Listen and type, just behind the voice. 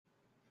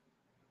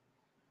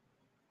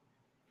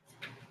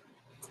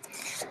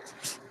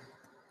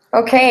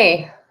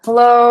Okay,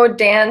 hello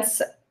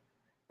dance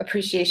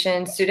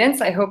appreciation students.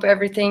 I hope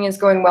everything is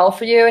going well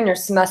for you and your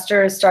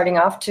semester is starting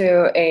off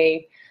to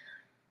a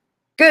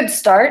good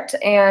start.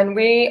 And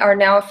we are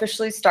now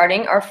officially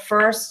starting our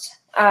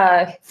first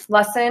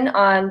lesson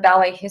on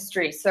ballet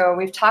history. So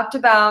we've talked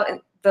about,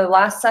 in the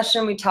last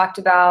session we talked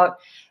about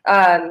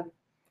how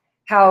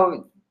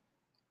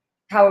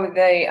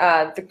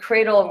the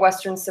cradle of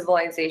Western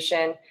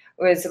civilization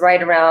was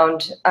right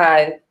around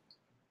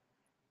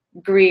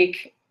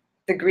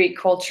the Greek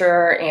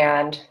culture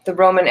and the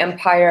Roman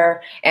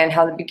Empire, and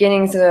how the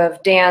beginnings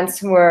of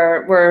dance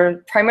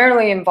were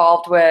primarily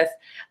involved with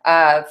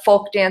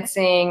folk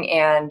dancing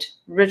and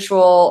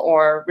ritual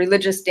or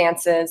religious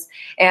dances.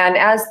 And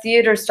as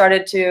theater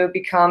started to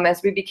become,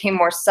 as we became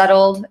more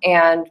settled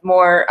and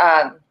more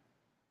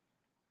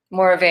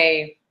of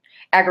a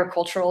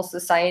agricultural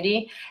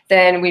society,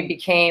 then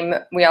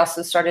we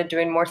also started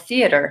doing more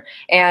theater.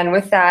 And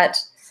with that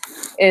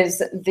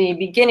is the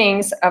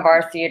beginnings of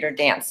our theater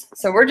dance.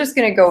 So we're just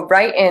going to go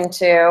right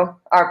into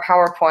our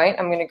PowerPoint.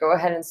 I'm going to go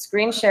ahead and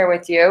screen share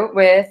with you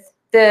with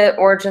the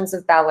origins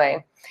of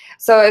ballet.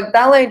 So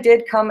ballet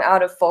did come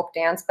out of folk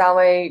dance.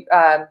 Ballet,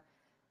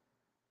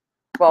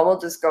 well, we'll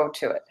just go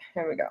to it.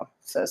 Here we go.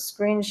 So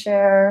screen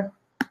share.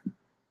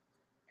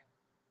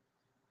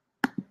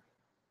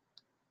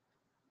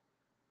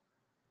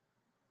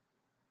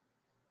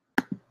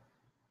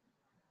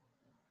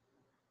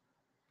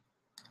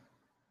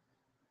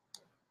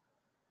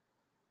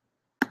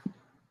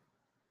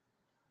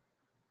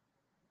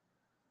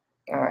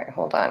 All right,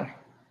 hold on.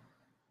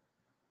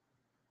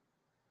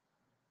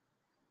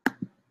 All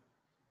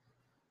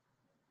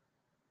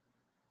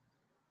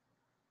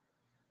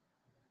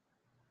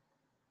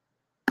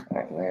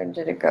right, where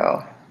did it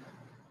go?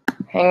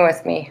 Hang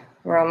with me,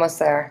 we're almost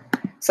there.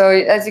 So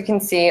as you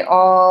can see,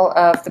 all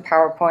of the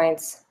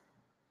PowerPoints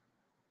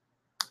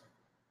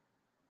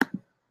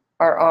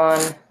are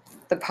on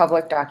the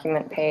public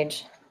document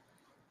page.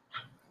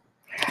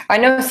 I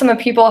know some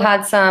people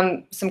had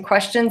some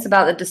questions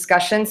about the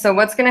discussion. So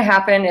what's going to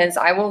happen is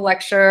I will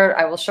lecture,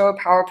 I will show a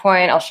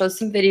PowerPoint, I'll show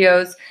some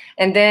videos,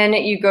 and then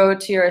you go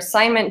to your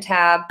assignment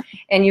tab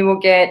and you will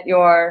get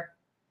your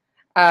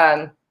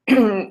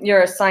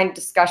your assigned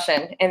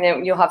discussion. And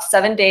then you'll have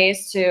 7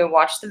 days to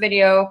watch the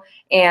video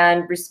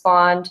and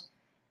respond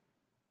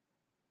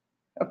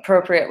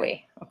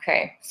appropriately.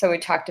 Okay, so we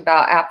talked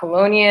about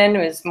Apollonian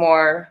is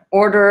more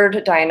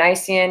ordered,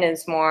 Dionysian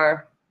is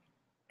more,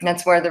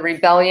 that's where the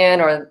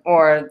rebellion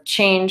or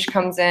change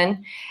comes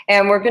in.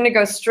 And we're going to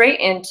go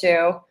straight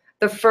into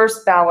the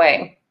first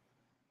ballet.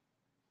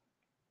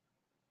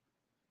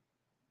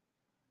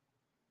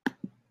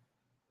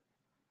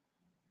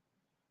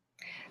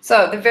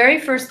 So the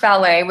very first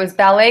ballet was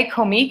Ballet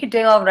Comique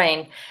de la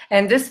Reine.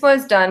 And this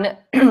was done,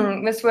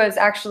 this was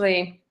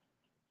actually,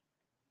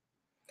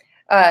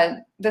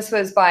 this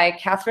was by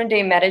Catherine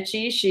de'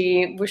 Medici.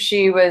 She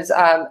was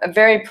a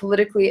very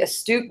politically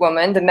astute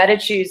woman. The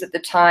Medicis at the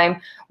time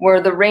were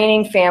the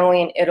reigning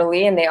family in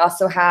Italy, and they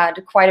also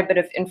had quite a bit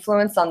of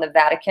influence on the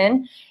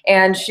Vatican.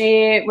 And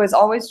she was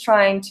always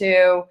trying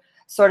to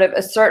sort of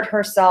assert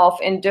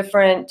herself in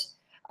different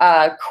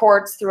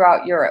courts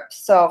throughout Europe.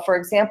 So, for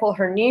example,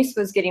 her niece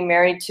was getting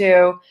married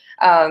to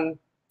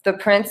the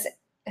Prince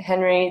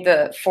Henry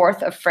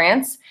IV of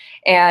France.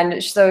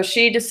 And so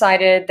she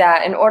decided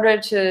that in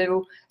order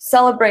to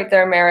celebrate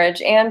their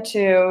marriage and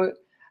to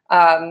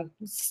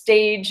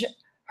stage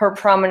her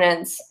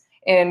prominence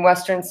in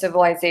Western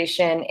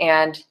civilization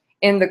and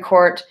in the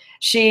court,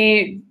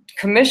 she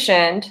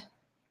commissioned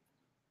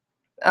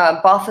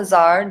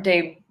Balthazar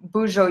de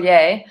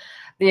Beaujolais,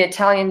 the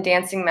Italian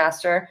dancing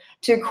master,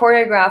 to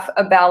choreograph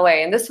a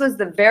ballet. And this was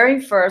the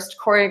very first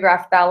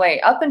choreographed ballet.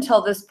 Up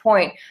until this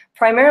point,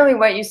 primarily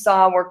what you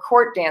saw were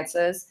court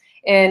dances,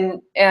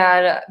 and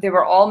they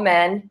were all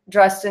men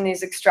dressed in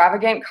these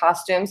extravagant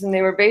costumes, and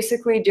they were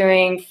basically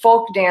doing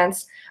folk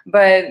dance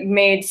but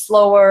made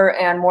slower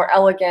and more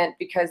elegant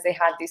because they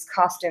had these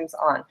costumes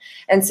on.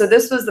 And so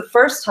this was the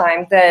first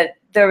time that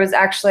there was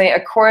actually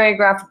a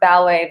choreographed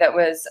ballet that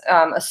was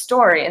a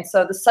story. And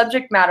so the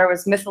subject matter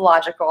was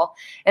mythological,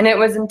 and it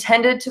was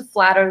intended to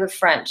flatter the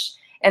French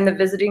and the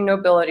visiting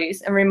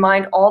nobilities and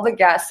remind all the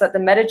guests that the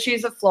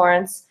Medicis of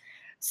Florence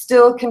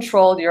still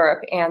controlled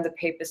Europe and the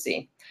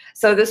papacy.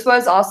 So this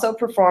was also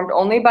performed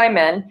only by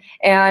men,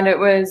 and it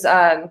was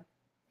a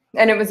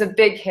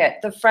big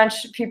hit. The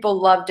French people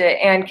loved it,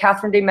 and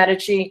Catherine de'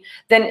 Medici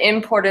then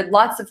imported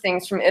lots of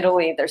things from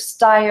Italy: their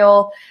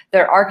style,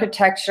 their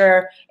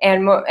architecture,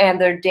 and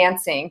their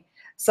dancing.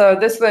 So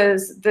this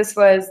was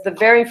the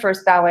very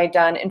first ballet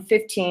done in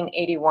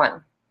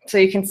 1581. So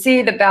you can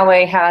see the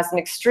ballet has an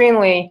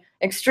extremely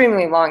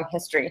long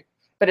history,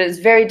 but it is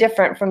very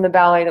different from the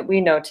ballet that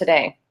we know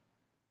today.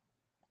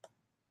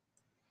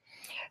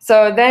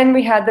 So then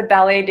we had the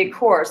Ballet de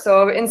Cour.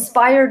 So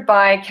inspired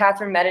by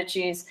Catherine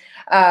Medici's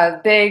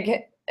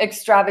big,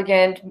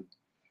 extravagant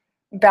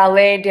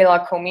Ballet de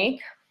la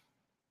Comique.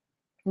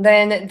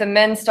 Then the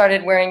men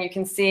started wearing, you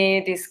can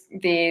see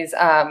these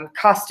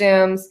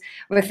costumes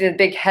with the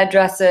big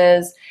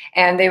headdresses,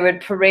 and they would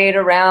parade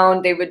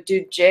around, they would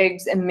do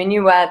jigs and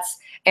minuets,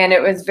 and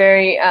it was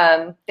very,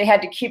 they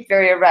had to keep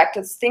very erect.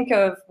 Let's think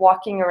of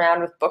walking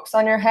around with books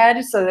on your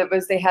head. So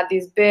they had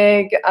these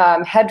big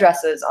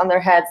headdresses on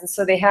their heads, and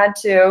so they had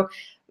to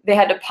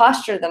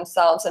posture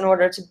themselves in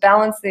order to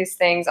balance these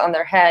things on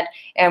their head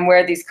and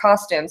wear these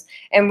costumes.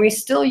 And we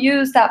still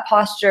use that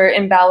posture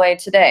in ballet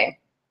today.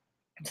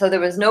 So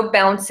there was no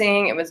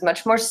bouncing, it was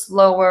much more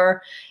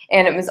slower,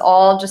 and it was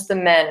all just the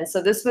men. And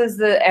so this was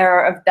the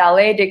era of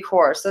ballet de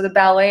cour, so the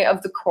ballet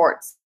of the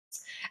courts.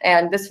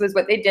 And this was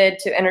what they did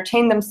to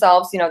entertain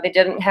themselves. You know, they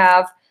didn't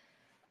have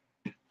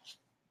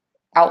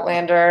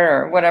Outlander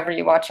or whatever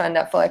you watch on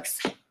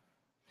Netflix.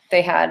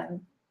 They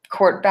had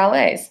court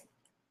ballets.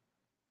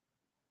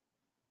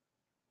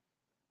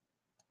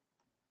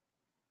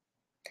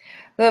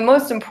 The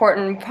most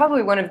important,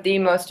 probably one of the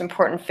most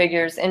important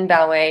figures in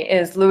ballet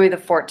is Louis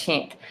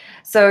XIV.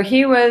 So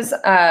he was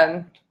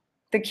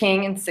the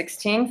king in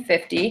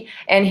 1650,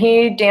 and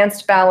he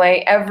danced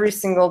ballet every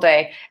single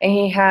day. And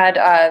he had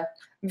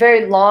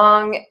very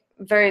long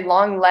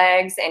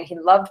legs, and he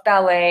loved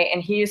ballet,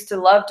 and he used to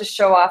love to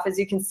show off, as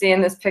you can see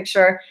in this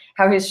picture,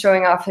 how he's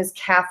showing off his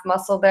calf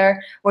muscle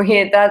there. Well,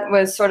 that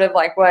was sort of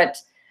like what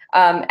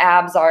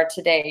abs are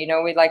today. You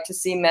know, we like to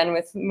see men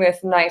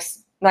with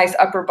nice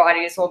upper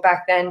bodies. Well,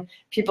 back then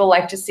people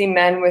liked to see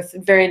men with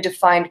very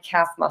defined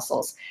calf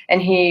muscles,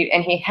 and he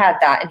had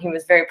that, and he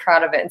was very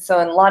proud of it. And so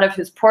in a lot of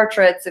his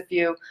portraits, if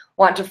you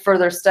want to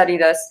further study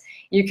this,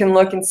 you can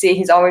look and see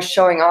he's always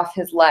showing off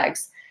his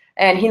legs.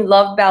 And he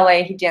loved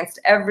ballet. He danced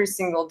every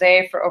single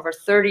day for over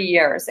 30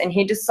 years, and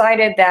he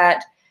decided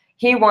that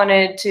he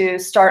wanted to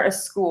start a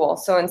school.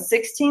 So in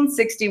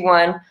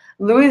 1661,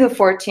 Louis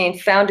XIV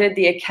founded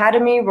the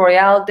Académie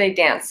Royale des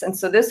Danses, and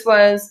so this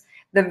was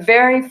the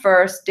very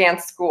first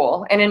dance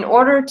school. And in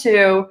order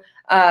to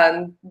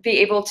be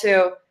able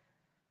to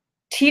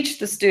teach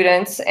the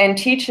students and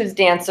teach his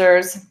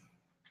dancers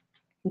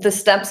the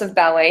steps of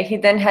ballet, he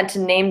then had to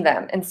name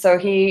them. And so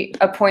he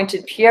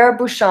appointed Pierre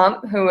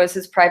Beauchamp, who was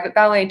his private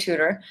ballet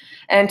tutor,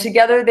 and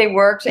together they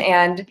worked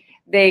and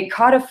they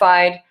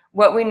codified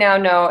what we now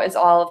know as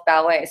all of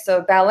ballet.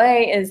 So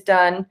ballet is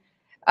done,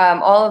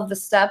 all of the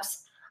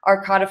steps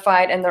are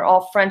codified, and they're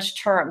all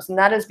French terms, and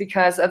that is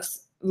because of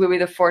Louis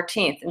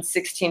XIV in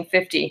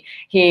 1650.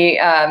 He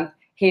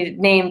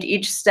named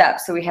each step.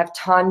 So we have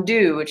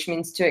tendu, which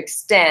means to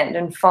extend,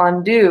 and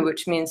fondu,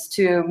 which means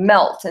to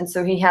melt. And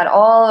so he had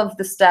all of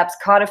the steps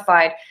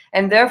codified,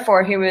 and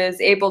therefore he was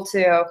able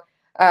to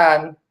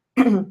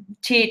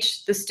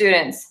teach the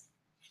students,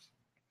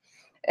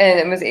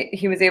 and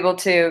he was able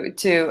to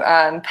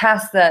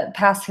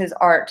pass his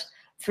art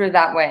through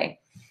that way.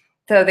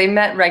 So they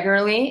met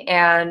regularly,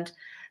 and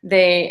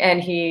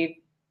he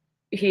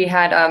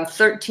had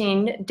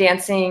 13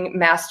 dancing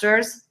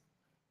masters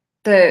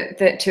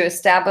to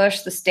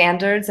establish the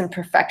standards and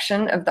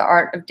perfection of the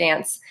art of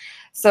dance.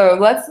 So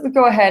let's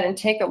go ahead and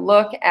take a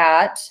look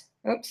at,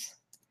 let's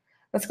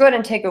go ahead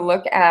and take a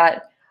look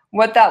at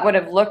what that would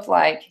have looked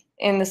like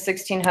in the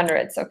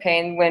 1600s,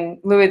 okay, and when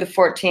Louis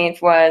XIV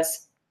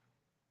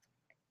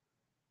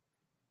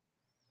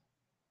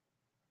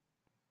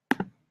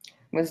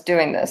was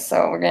doing this.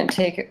 So we're going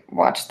to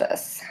watch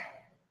this.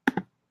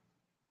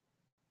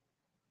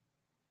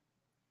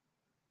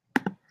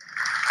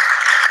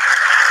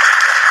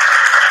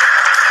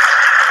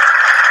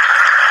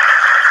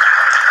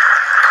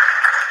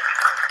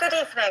 Good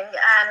evening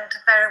and a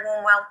very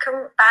warm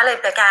welcome. Ballet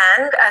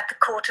began at the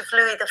court of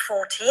Louis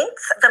XIV,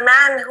 the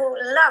man who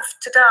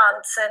loved to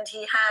dance, and he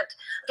had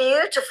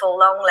beautiful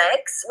long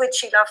legs, which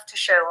he loved to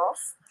show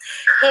off.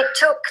 He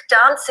took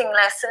dancing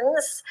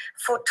lessons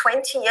for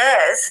 20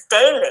 years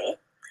daily,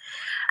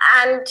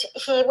 and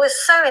he was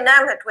so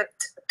enamored with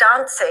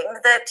dancing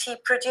that he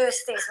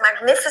produced these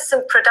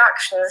magnificent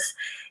productions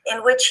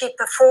in which he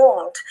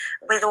performed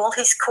with all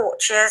his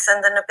courtiers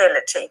and the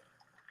nobility.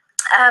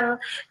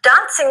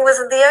 Dancing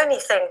wasn't the only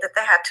thing that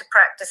they had to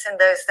practice in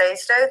those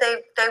days, though.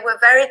 They were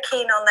very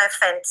keen on their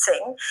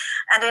fencing,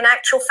 and in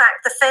actual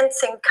fact the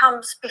fencing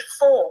comes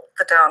before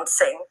the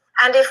dancing.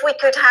 And if we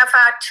could have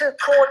our two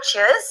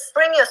courtiers,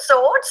 bring your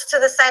swords to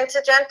the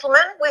centre,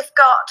 gentlemen. We've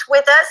got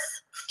with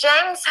us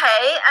James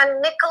Hay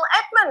and Nicol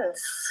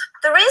Edmonds.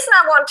 The reason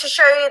I want to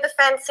show you the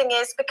fencing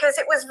is because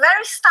it was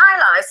very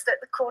stylized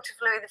at the court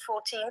of Louis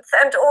XIV,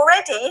 and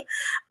already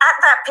at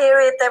that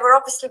period they were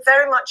obviously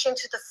very much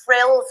into the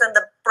frills and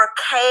the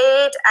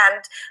brocade,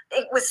 and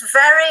it was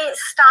very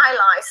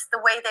stylized the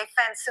way they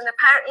fenced. And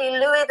apparently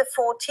Louis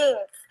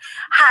XIV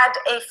had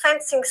a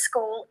fencing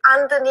school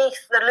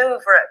underneath the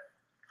Louvre.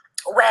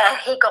 where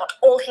he got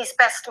all his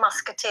best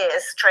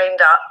musketeers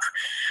trained up.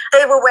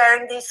 They were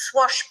wearing these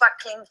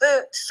swashbuckling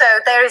boots. So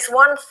there is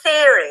one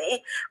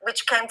theory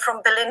which came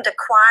from Belinda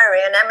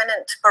Quirey, an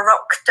eminent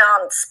Baroque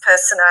dance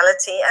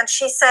personality, and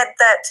she said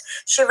that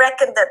she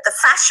reckoned that the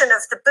fashion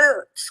of the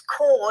boots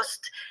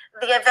caused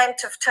the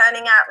event of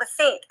turning out the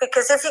feet,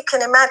 because if you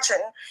can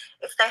imagine,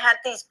 if they had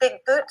these big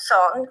boots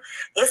on,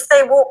 if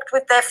they walked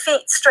with their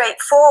feet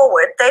straight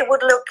forward, they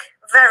would look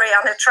very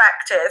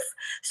unattractive.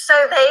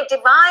 So they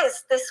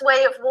devised this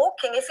way of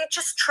walking. If you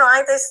just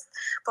try this,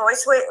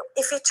 boys,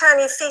 if you turn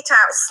your feet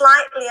out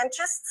slightly and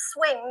just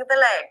swing the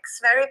legs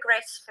very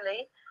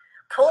gracefully,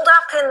 pulled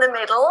up in the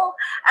middle,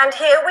 and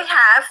here we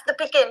have the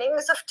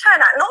beginnings of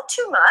turnout. Not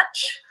too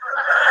much,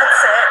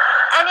 that's it.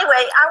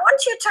 Anyway, I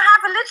want you to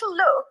have a little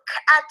look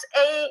at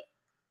a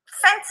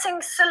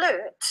fencing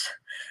salute,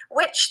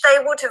 which they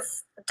would have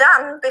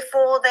done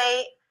before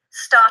they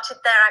started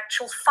their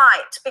actual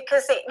fight,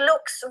 because it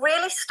looks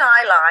really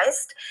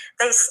stylized.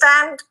 They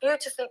stand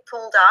beautifully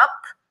pulled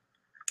up.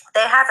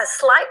 They have a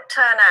slight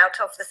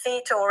turnout of the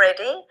feet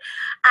already,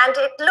 and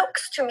it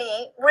looks to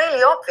me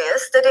really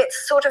obvious that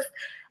it's sort of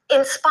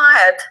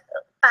inspired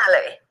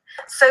ballet.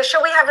 So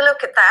shall we have a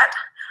look at that?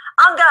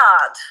 En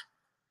garde.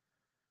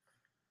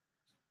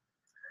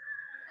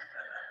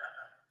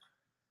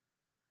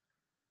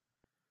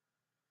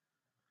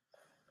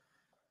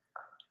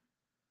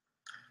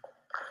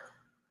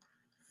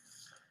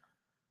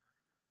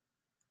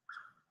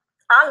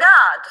 En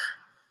garde.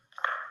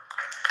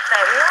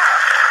 There we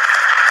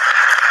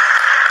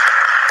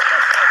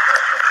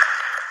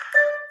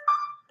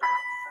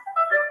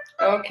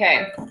are. Okay.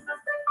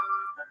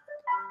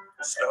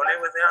 Slowly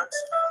with the arms.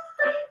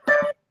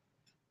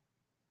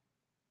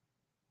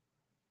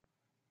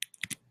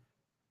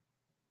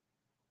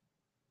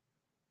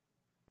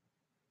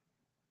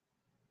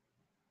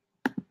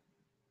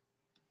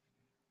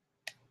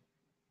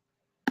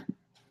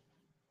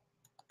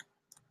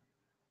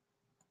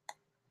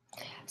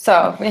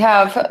 So we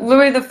have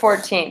Louis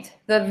XIV.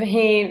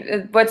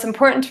 What's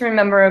important to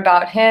remember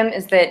about him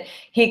is that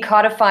he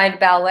codified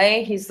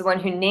ballet. He's the one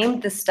who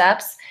named the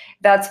steps.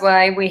 That's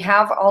why we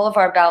have all of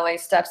our ballet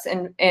steps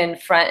in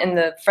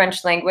the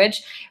French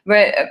language.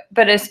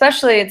 But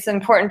especially it's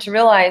important to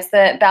realize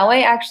that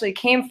ballet actually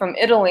came from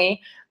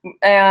Italy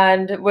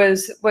and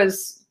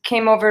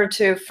came over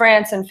to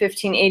France in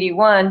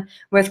 1581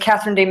 with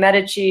Catherine de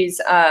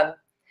Medici's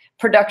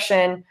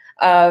production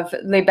of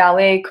Les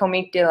Ballets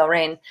Comiques de la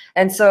Reine.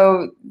 And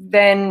so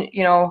then,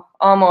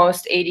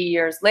 almost 80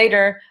 years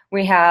later,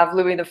 we have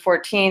Louis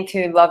XIV,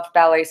 who loved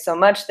ballet so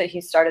much that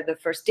he started the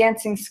first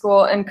dancing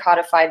school and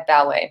codified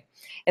ballet.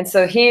 And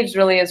so he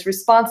really is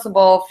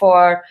responsible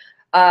for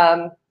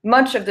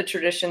much of the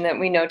tradition that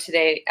we know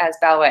today as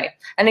ballet.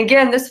 And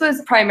again, this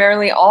was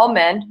primarily all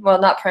men.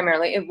 Well, not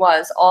primarily, it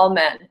was all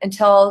men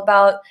until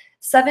about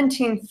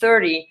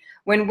 1730,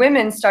 when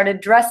women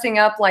started dressing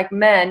up like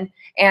men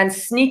and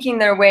sneaking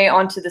their way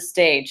onto the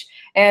stage.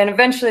 And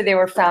eventually they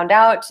were found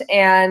out,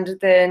 and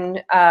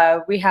then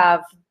we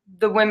have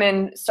the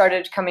women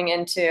started coming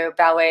into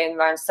ballet in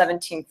around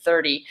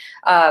 1730.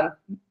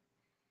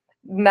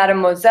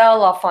 Mademoiselle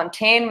La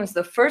Fontaine was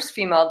the first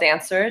female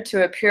dancer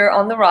to appear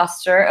on the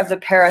roster of the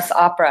Paris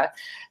Opera.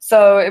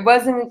 So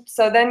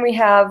then we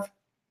have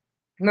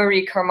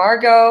Marie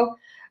Camargo,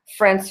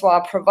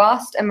 Francois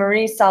Provost, and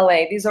Marie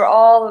Salé. These are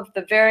all of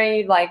the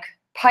very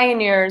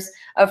pioneers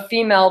of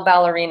female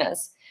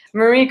ballerinas.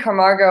 Marie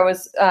Camargo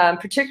was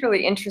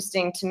particularly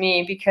interesting to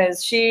me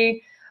because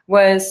she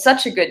was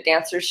such a good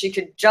dancer. She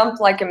could jump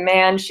like a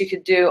man. She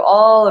could do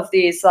all of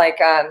these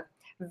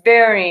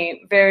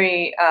very,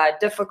 very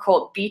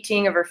difficult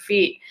beating of her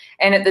feet.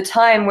 And at the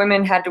time,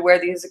 women had to wear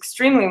these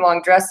extremely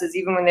long dresses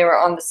even when they were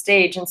on the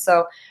stage. And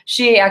so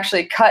she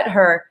actually cut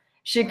her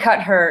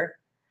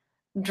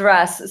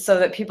dress so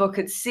that people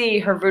could see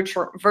her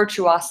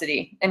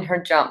virtuosity in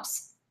her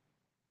jumps.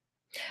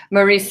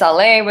 Marie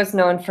Salé was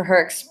known for her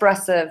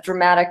expressive,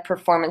 dramatic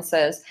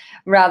performances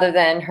rather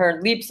than her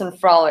leaps and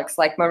frolics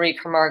like Marie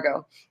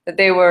Camargo, that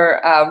they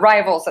were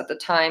rivals at the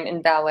time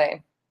in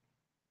ballet.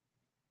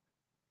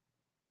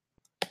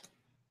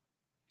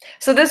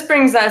 So this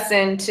brings us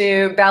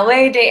into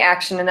ballet day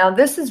action, and now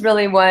this is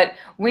really what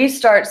we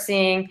start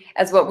seeing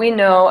as what we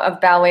know of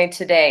ballet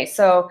today.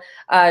 So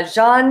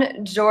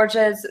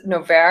Jean-Georges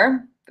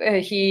Noverre,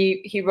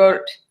 he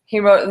wrote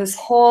this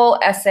whole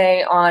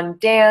essay on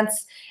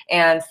dance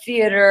and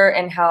theater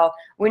and how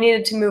we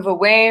needed to move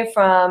away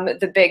from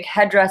the big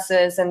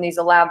headdresses and these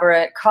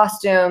elaborate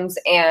costumes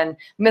and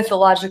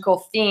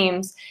mythological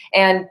themes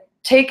and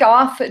take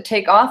off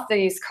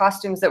these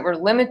costumes that were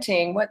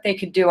limiting what they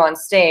could do on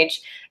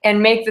stage and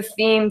make the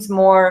themes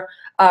more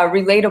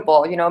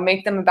relatable,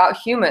 make them about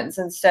humans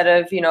instead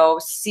of,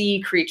 sea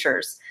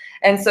creatures.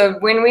 And so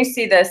when we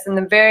see this in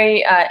the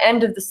very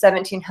end of the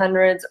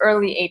 1700s,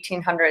 early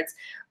 1800s,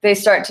 they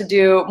start to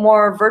do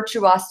more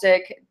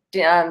virtuosic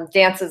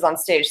dances on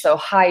stage. So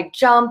high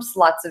jumps,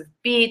 lots of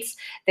beats.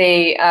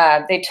 They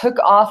took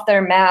off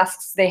their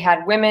masks. They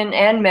had women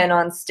and men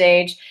on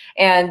stage,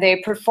 and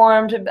they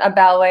performed a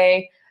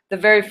ballet the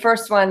very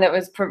first one that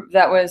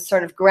was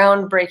sort of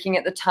groundbreaking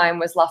at the time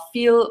was La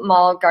Fille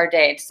Mal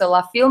Gardée. So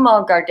La Fille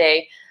Mal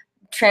Gardée,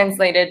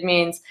 translated,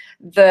 means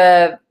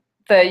the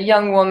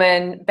young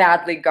woman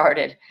badly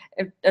guarded,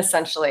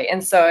 essentially.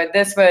 And so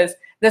this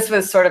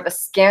was sort of a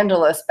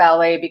scandalous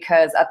ballet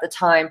because at the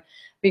time,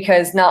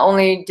 because not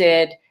only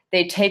did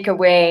they take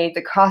away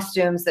the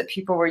costumes that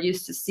people were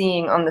used to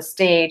seeing on the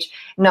stage,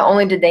 not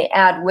only did they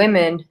add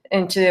women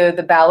into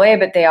the ballet,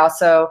 but they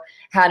also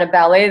had a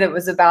ballet that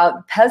was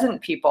about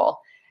peasant people.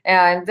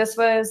 And this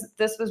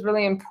was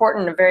really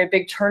important, a very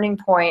big turning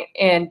point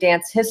in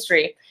dance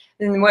history.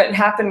 And what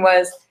happened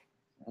was,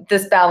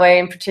 this ballet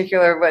in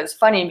particular was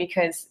funny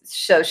because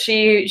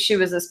she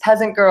was this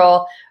peasant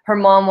girl. Her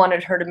mom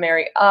wanted her to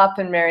marry up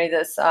and marry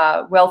this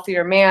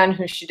wealthier man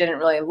who she didn't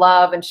really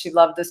love, and she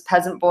loved this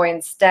peasant boy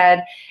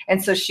instead.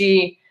 And so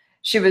she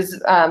was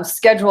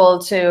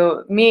scheduled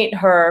to meet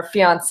her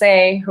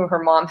fiance, who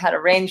her mom had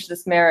arranged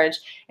this marriage,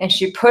 and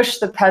she pushed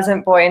the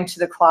peasant boy into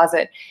the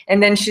closet.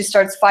 And then she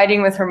starts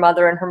fighting with her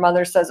mother, and her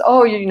mother says,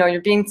 "Oh,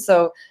 you're being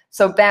so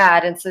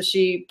bad." And so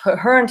she put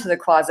her into the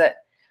closet.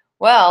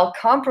 Well,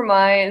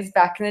 compromise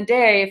back in the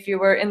day, if you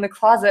were in the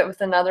closet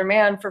with another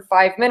man for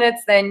 5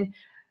 minutes, then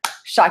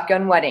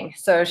shotgun wedding.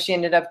 So she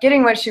ended up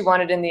getting what she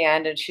wanted in the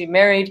end, and she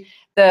married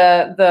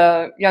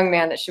the young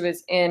man that she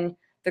was in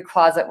the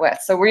closet with.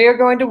 So we are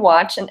going to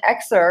watch an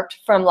excerpt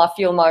from La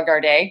Fille Mal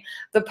Gardée.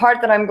 The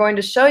part that I'm going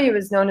to show you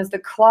is known as the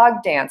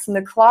clog dance, and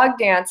the clog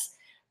dance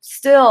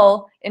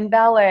still in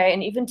ballet,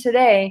 and even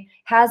today,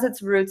 has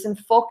its roots in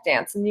folk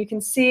dance. And you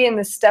can see in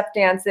the step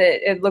dance,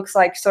 it looks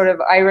like sort of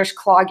Irish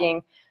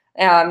clogging.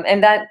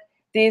 And that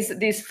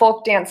these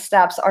folk dance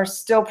steps are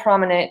still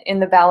prominent in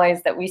the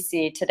ballets that we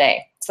see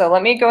today. So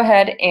let me go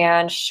ahead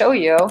and show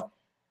you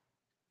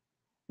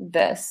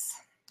this.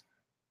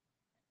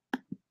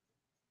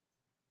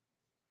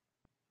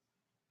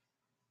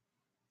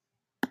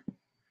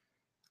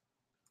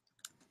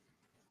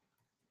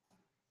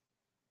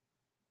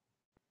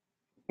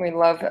 I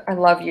love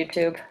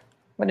YouTube.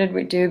 What did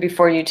we do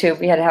before YouTube?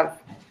 We had to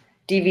have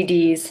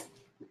DVDs.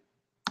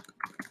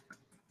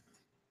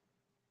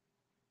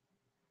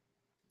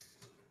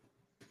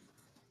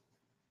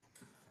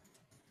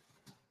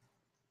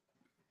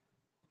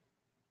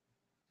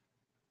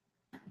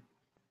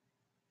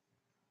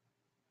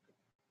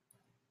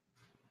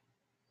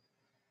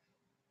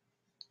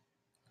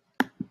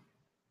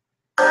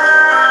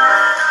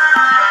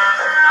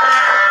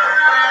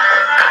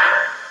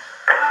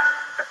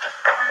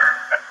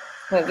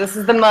 This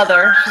is the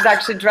mother. She's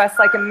actually dressed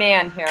like a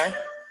man here.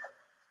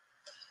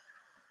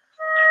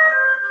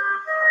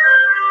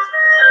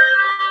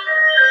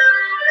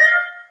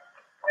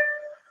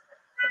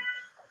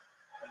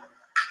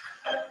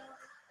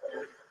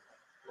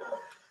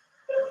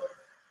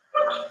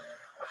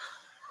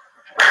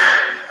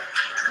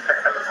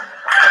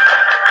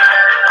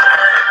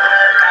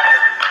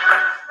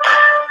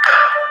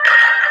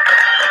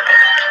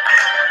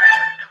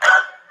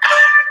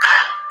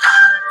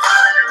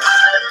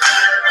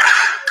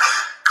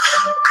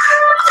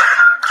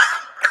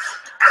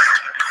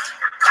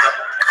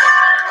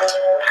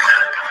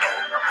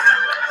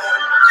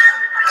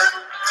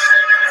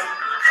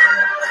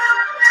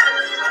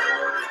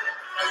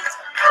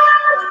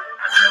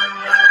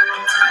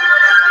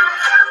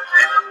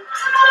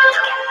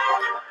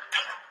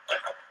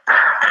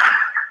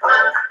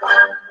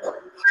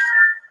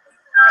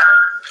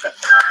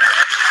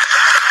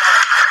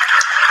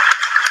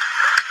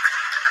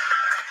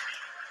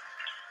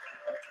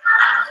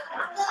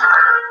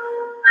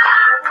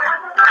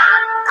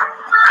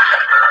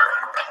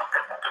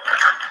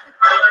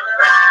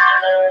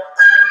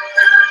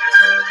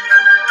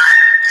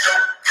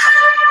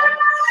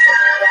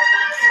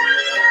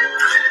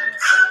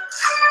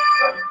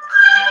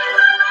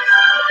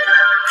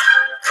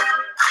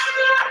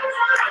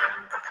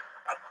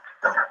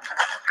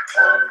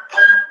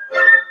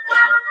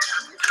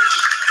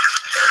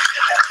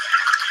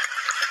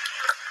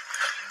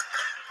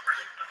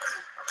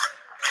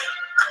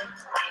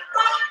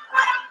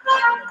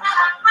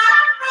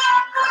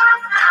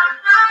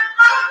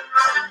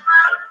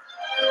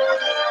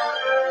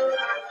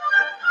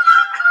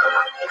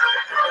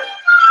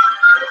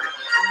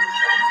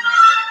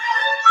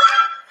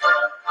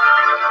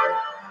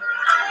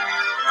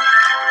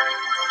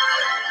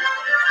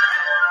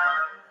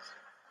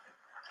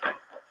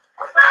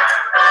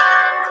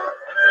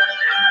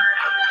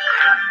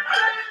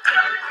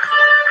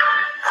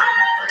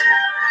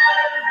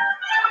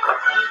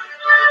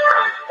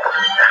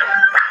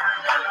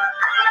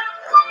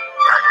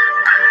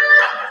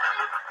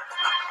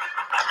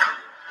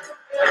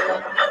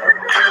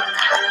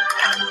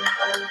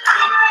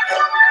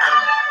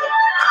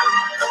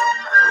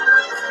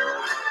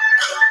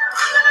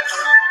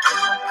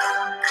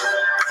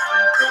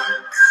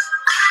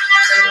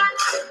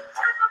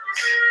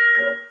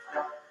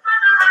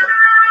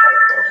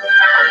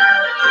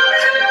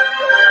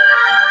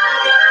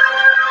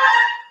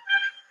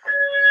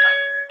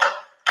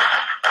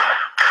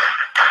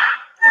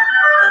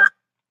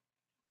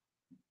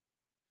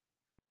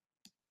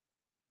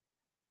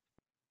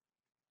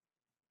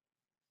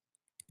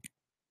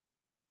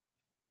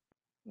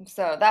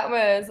 So that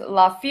was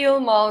La Fille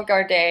Mal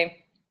Gardée.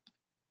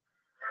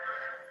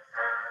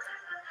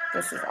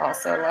 This is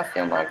also La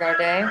Fille Mal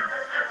Gardée.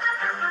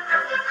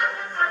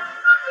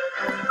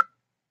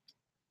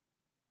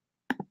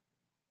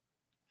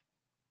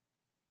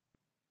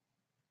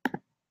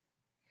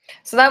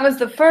 So that was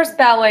the first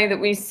ballet that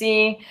we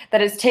see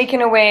that has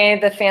taken away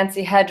the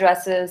fancy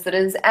headdresses, that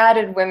has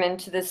added women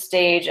to the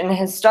stage, and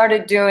has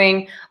started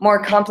doing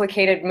more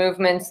complicated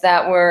movements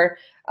that were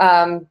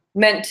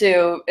meant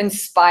to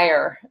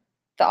inspire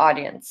the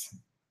audience.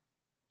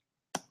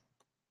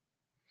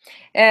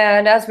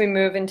 And as we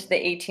move into the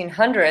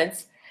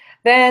 1800s,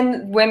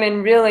 then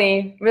women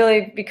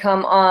really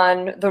become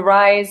on the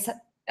rise,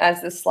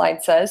 as this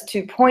slide says,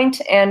 to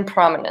point and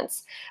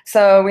prominence.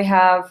 So we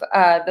have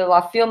the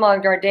La Fille Mal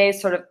Gardée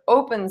sort of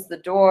opens the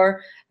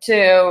door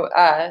to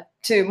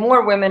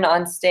more women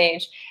on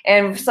stage.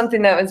 And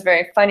something that was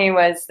very funny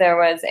was there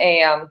was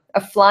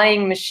a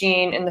flying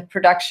machine in the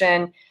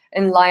production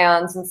in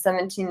Lyons in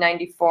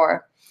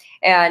 1794.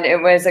 And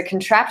it was a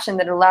contraption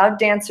that allowed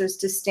dancers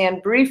to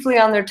stand briefly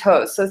on their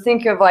toes. So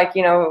think of, like,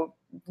 you know,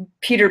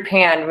 Peter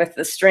Pan with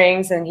the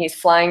strings and he's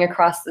flying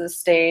across the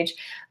stage.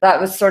 That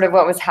was sort of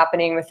what was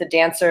happening with the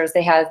dancers.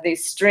 They had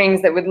these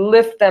strings that would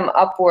lift them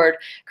upward,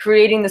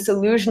 creating this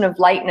illusion of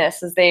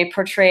lightness as they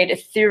portrayed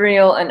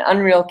ethereal and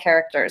unreal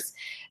characters.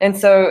 And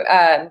so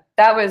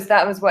that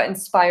was what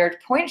inspired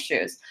point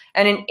shoes.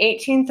 And in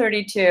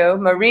 1832,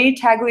 Marie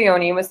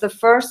Taglioni was the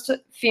first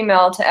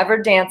female to ever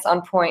dance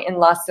on point in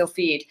La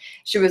Sylphide.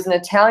 She was an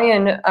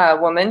Italian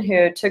woman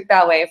who took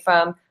ballet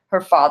from her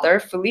father,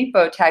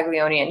 Filippo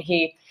Taglioni,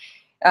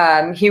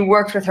 and he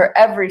worked with her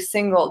every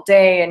single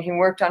day, and he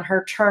worked on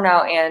her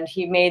turnout, and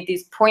he made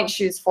these point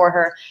shoes for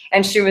her.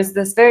 And she was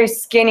this very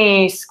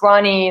skinny,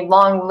 scrawny,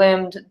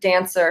 long-limbed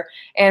dancer.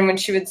 And when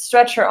she would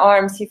stretch her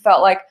arms, he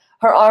felt like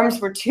her arms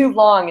were too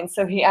long, and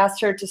so he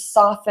asked her to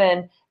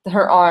soften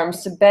her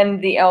arms, to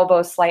bend the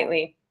elbow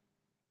slightly.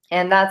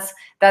 And that's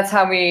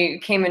how we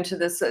came into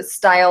this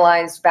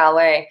stylized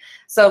ballet.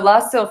 So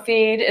La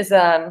Sylphide is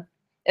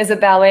a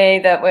ballet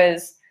that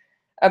was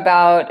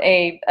about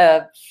a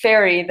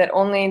fairy that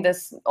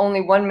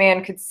only one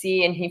man could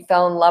see, and he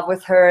fell in love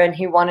with her, and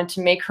he wanted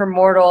to make her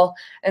mortal,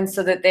 and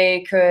so that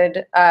they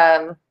could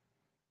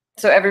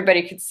so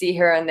everybody could see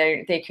her, and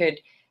they could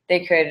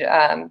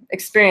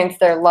experience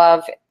their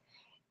love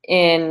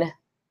in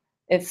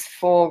its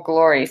full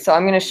glory. So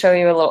I'm going to show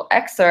you a little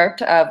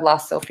excerpt of La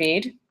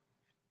Sylphide.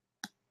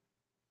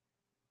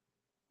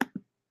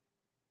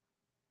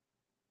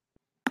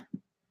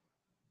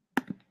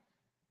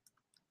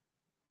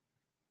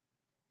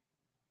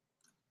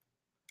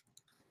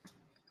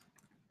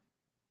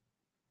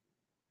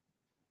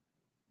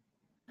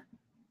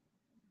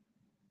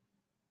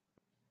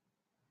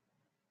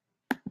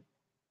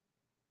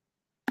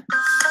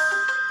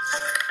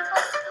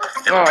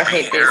 It'll I be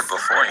hate here these.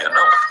 before you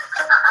know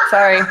it.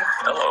 Sorry.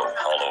 Hello,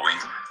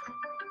 Halloween.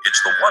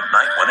 It's the one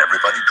night when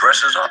everybody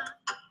dresses up.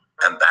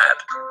 And that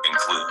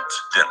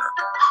includes dinner.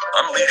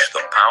 Unleash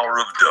the power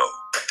of dough.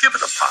 Give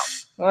it a pop.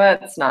 Well,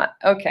 it's not.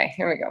 Okay,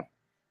 here we go.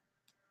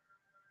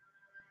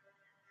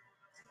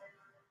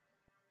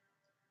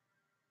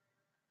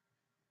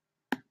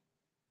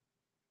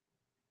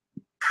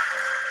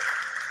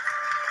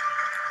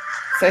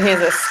 So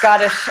he's a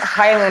Scottish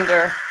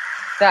Highlander.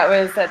 That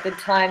was, at the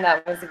time,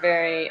 that was a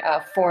very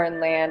foreign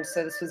land,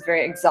 so this was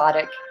very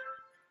exotic.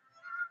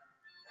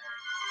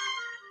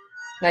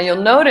 Now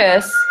you'll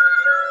notice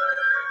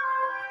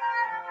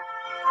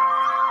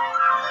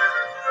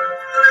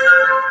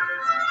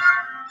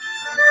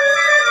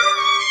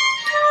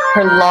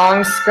her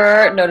long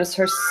skirt, notice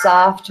her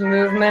soft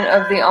movement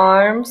of the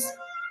arms.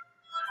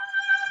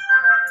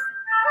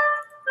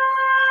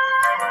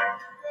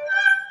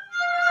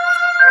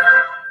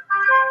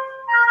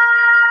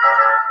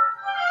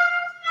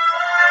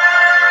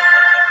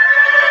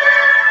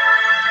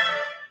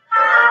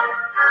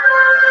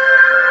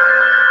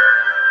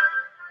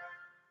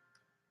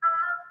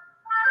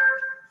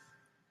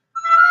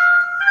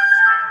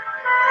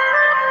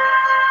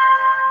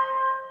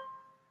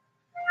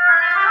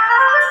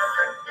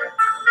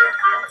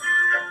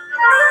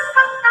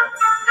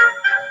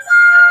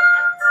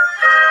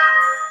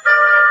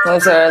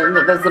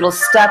 Those little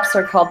steps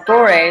are called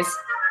bores,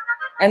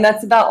 and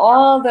that's about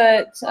all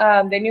that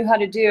they knew how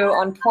to do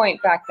on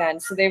point back then.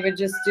 So they would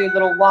just do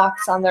little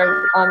walks on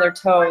their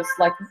toes,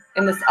 like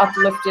in this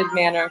uplifted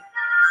manner.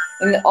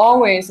 And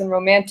always in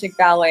romantic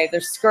ballet,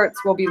 their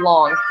skirts will be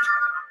long.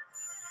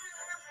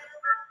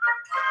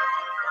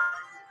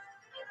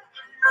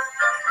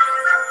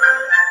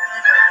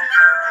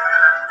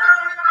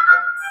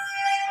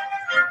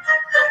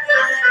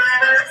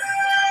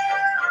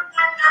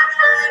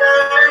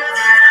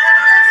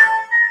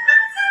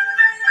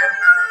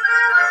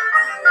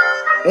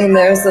 And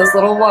there's those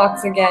little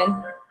walks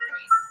again.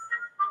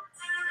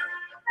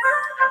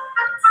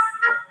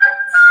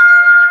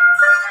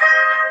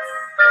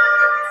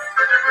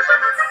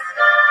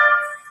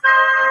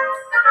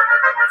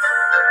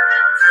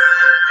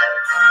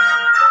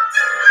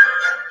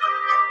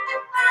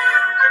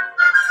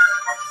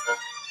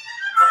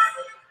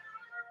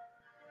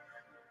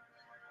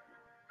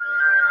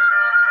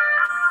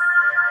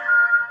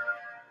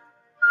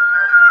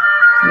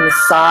 And the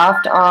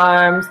soft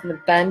arms, and the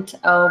bent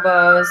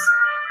elbows.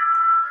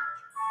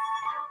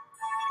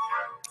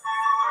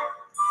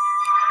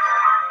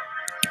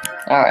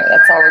 All right,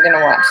 that's all we're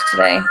gonna watch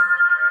today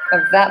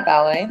of that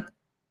ballet.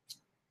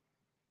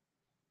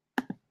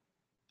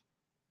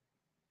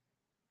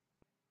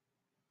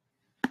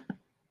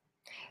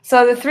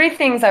 So the three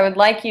things I would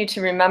like you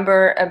to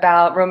remember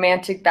about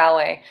romantic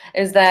ballet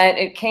is that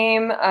it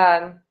came,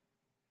 that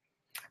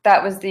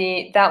was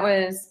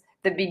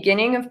the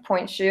beginning of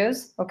point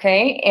shoes,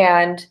 okay?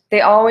 And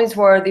they always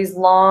wore these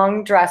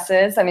long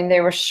dresses. I mean,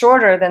 they were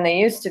shorter than they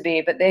used to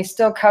be, but they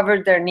still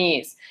covered their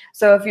knees.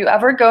 So if you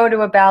ever go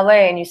to a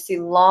ballet and you see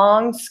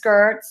long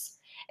skirts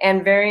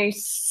and very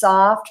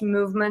soft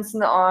movements in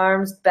the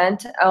arms,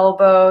 bent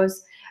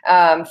elbows,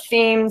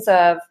 themes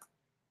of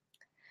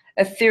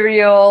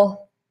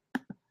ethereal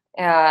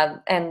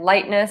and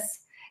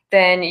lightness,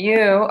 then you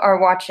are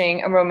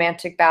watching a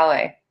romantic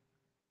ballet.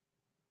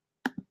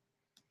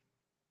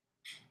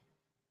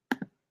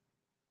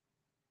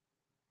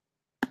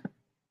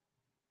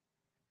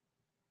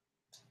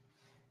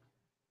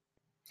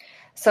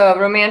 So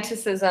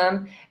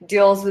Romanticism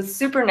deals with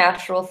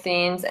supernatural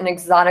themes and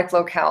exotic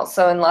locales.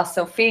 So in La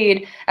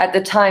Sylphide, at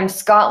the time,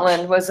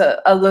 Scotland was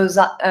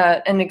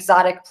an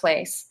exotic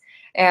place.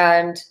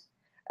 And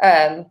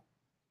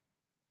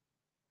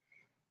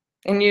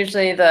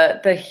usually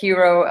the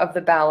hero of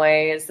the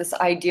ballet is this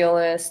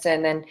idealist,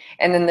 and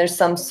then there's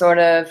some sort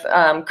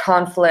of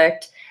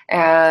conflict,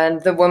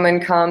 and the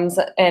woman comes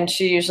and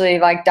she usually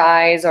like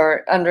dies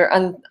or under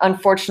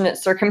unfortunate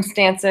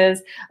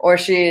circumstances, or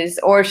she's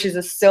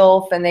a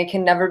sylph and they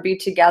can never be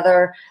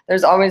together.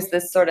 There's always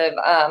this sort of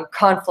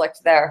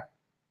conflict there.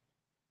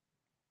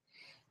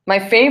 My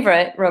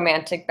favorite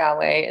romantic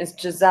ballet is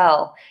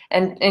Giselle,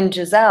 and in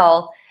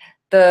Giselle,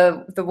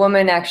 the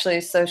woman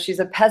actually, so she's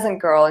a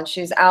peasant girl and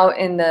she's out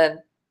in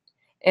the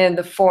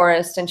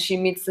forest, and she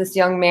meets this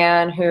young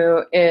man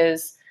who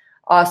is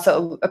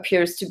also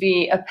appears to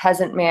be a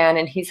peasant man,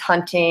 and he's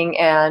hunting,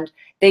 and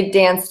they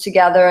dance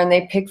together and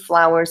they pick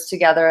flowers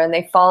together and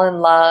they fall in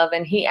love,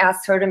 and he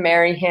asks her to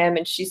marry him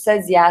and she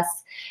says yes,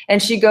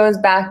 and she goes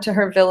back to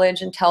her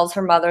village and tells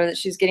her mother that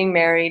she's getting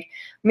married.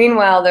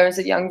 Meanwhile, there's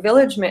a young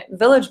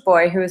village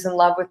boy who is in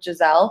love with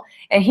Giselle,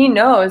 and he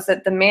knows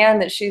that the man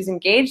that she's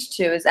engaged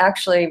to is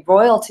actually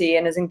royalty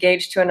and is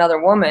engaged to another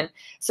woman.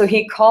 So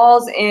he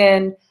calls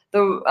in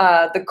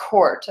the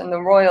court and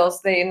the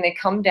royals. They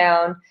come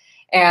down,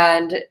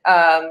 and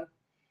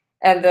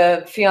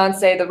the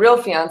fiance, the real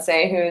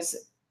fiance,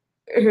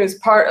 who's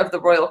part of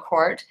the royal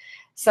court,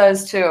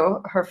 says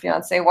to her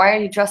fiance, "Why are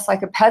you dressed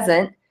like a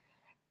peasant?"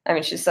 I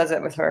mean, she says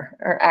it with her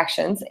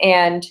actions,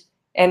 and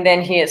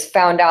then he has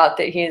found out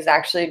that he has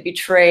actually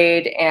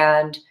betrayed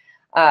and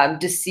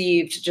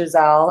deceived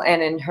Giselle,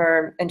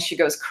 and she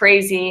goes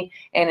crazy,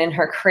 and in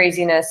her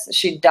craziness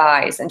she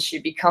dies and she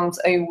becomes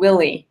a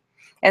willy.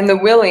 And the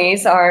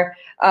willies are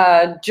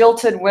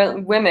jilted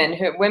women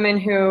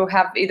who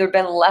have either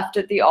been left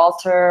at the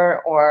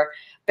altar or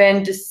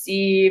been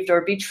deceived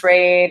or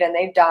betrayed, and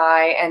they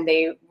die, and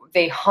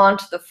they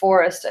haunt the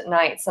forest at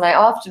nights. And I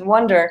often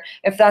wonder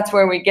if that's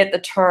where we get the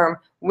term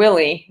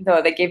willy,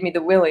 though they gave me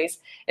the willies,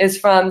 is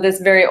from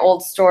this very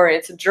old story.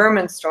 It's a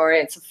German story,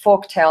 it's a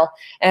folk tale,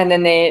 and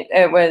then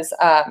it was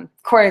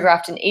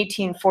choreographed in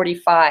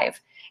 1845.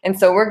 And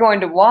so we're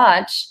going to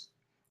watch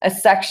a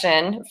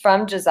section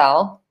from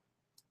Giselle.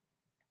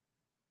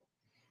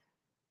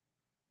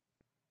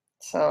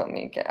 So let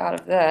me get out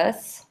of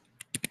this.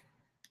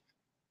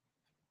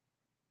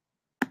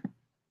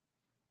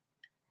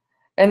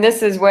 And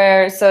this is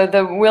where, so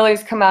the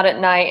willies come out at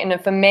night, and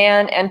if a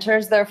man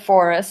enters their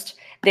forest,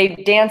 they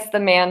dance the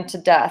man to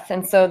death.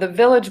 And so the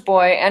village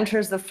boy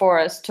enters the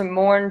forest to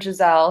mourn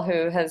Giselle,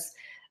 who has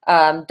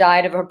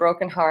died of a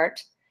broken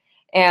heart,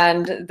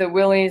 and the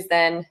willies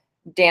then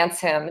dance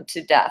him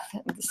to death.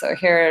 So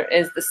here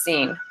is the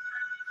scene.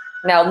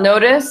 Now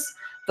notice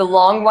the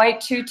long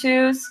white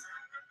tutus.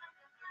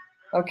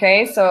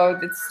 Okay, so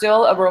it's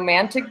still a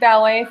romantic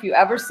ballet. If you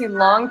ever see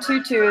long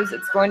tutus,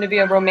 it's going to be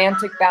a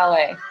romantic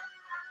ballet.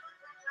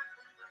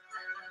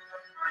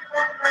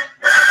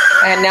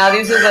 And now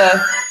these are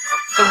the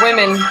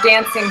women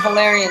dancing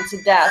Hilarion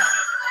to death.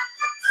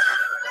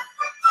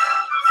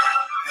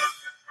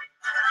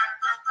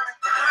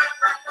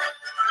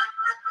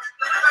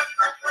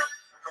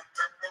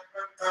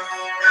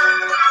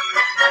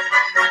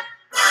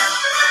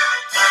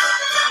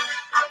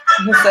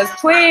 He says,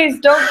 "Please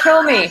don't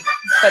kill me,"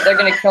 but they're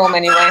going to kill him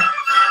anyway.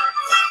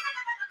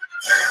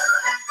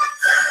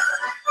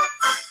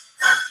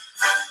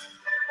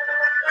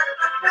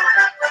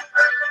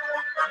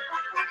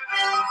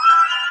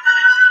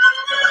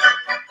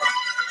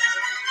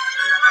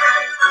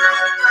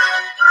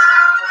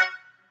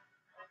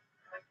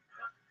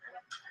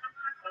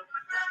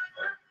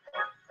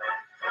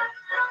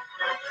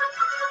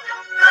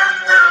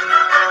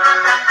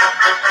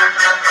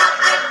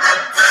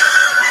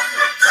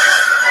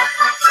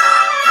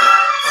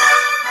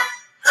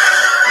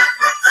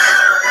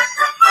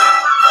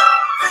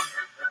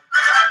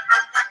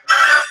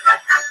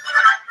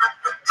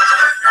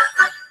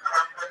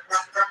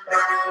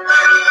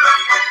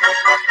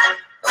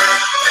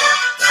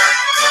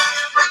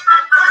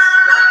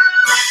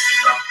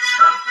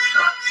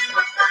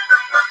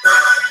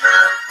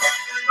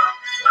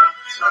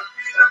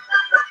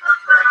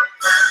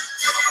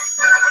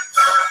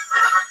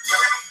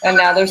 And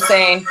now they're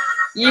saying,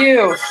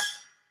 you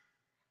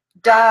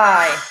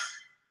die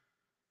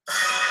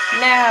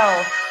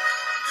now.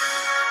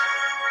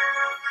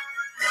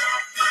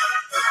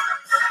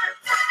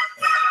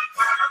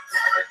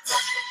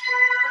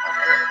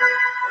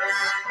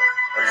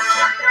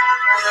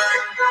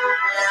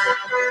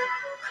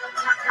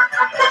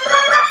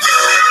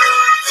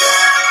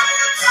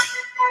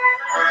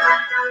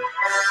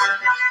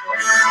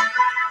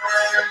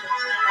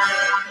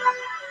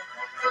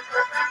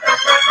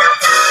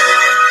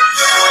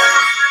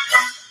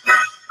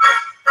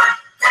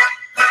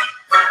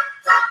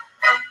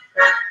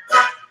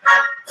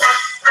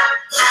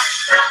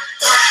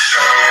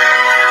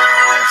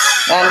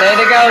 And there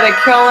they go, they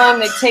kill him,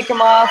 they take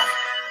him off.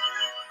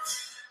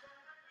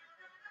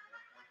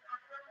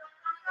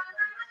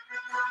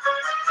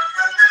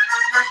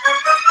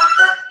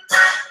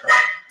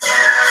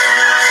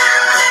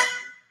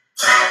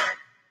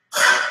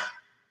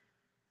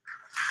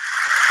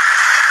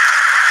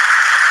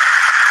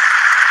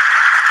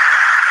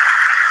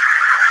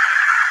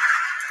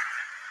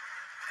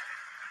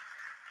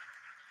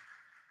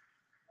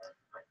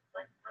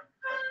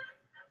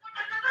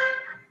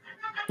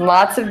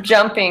 Lots of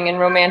jumping in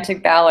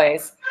romantic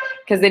ballets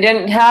because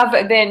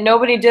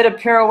nobody did a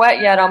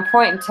pirouette yet on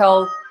point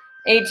until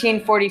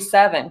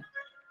 1847.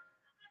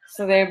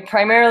 So they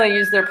primarily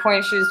used their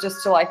point shoes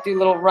just to like do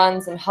little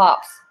runs and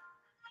hops.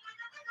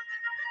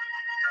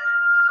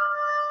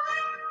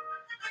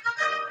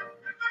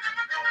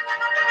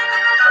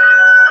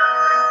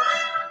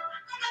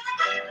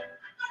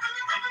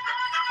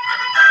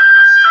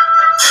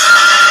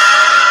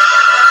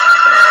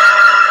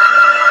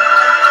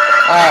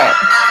 All right.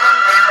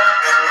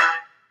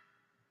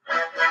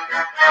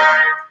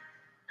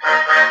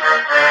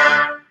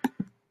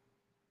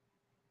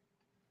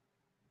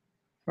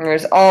 And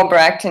there's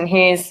Albrecht, and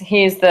he's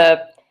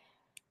the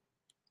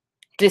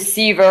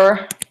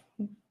deceiver.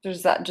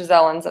 There's that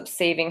Giselle ends up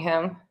saving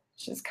him,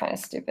 which is kind of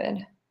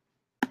stupid.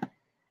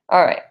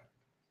 All right.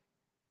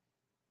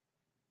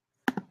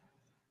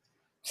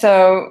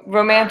 So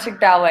romantic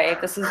ballet.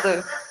 This is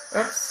the.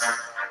 Oops.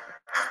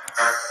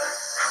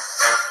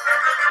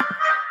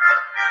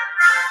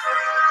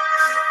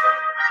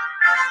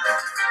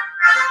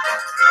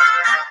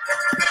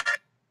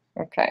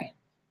 Okay.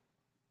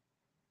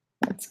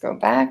 Let's go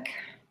back.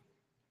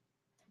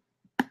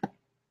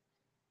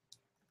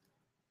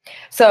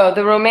 So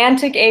the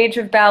Romantic Age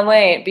of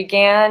Ballet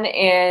began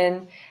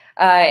in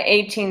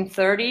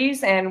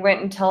 1830s and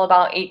went until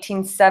about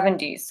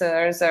 1870s. So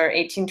there's our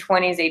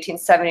 1820s,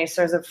 1870s.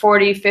 So there's a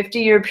 40,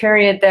 50-year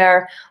period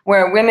there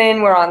where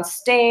women were on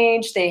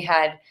stage. They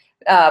had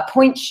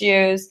point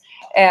shoes.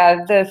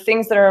 The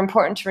things that are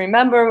important to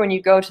remember when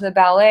you go to the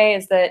ballet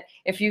is that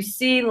if you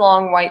see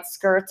long white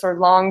skirts or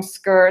long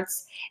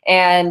skirts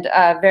and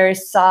very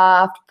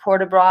soft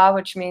port-de-bras,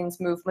 which means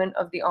movement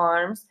of the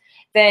arms,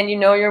 then you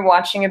know you're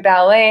watching a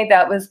ballet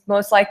that was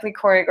most likely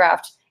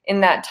choreographed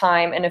in that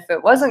time. And if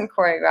it wasn't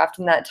choreographed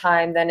in that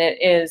time, then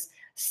it is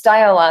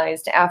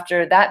stylized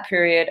after that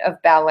period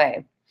of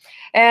ballet.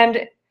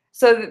 And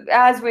so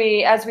as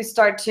we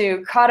start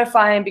to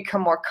codify and become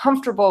more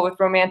comfortable with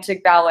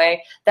romantic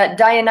ballet, that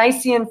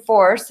Dionysian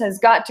force has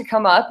got to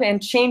come up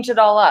and change it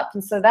all up.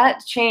 And so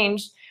that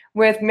changed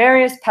with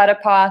Marius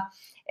Petipa,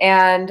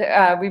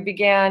 and we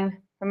began,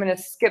 I'm going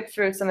to skip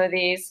through some of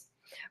these,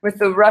 with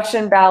the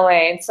Russian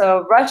ballet. And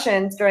so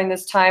Russians during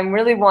this time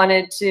really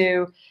wanted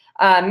to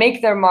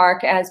make their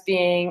mark as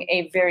being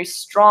a very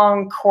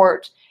strong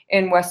court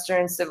in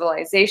Western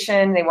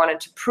civilization. They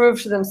wanted to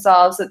prove to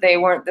themselves that they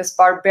weren't this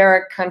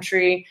barbaric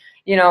country.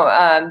 You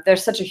know, they're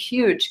such a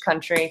huge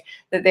country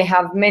that they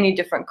have many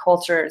different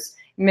cultures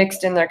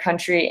mixed in their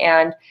country.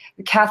 And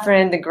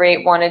Catherine the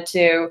Great wanted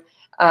to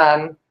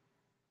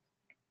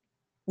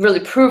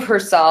really prove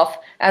herself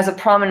as a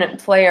prominent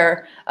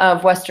player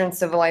of Western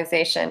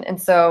civilization.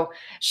 And so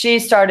she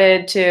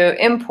started to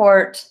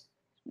import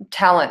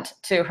talent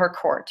to her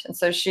court. And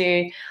so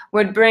she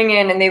would bring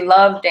in, and they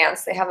love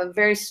dance. They have a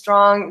very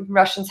strong,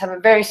 Russians have a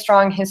very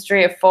strong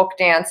history of folk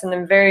dance and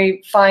a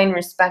very fine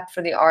respect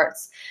for the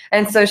arts.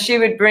 And so she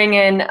would bring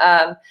in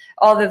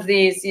all of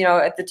these, you know,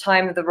 at the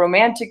time of the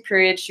Romantic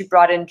period, she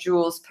brought in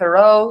Jules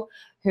Perrault,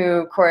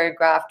 who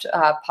choreographed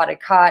Pas de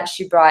Quatre.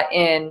 She brought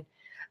in,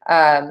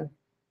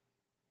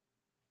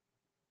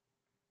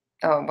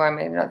 oh, why am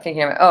I not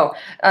thinking of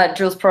it?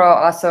 Jules Perrault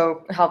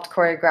also helped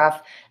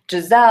choreograph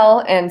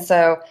Giselle, and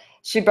so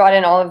she brought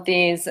in all of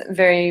these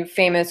very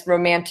famous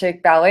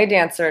romantic ballet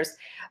dancers.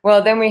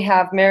 Well, then we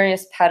have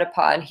Marius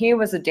Petipa, and he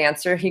was a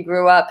dancer. He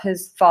grew up,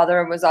 his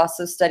father was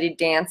also studied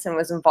dance and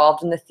was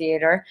involved in the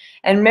theater.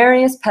 And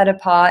Marius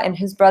Petipa and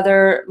his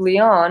brother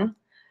Leon,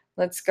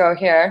 let's go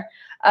here,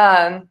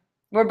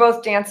 were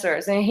both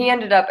dancers. And he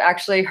ended up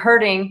actually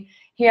hurt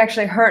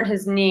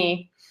his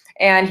knee,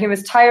 and he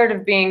was tired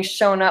of being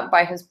shown up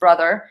by his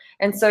brother.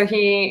 And so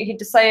he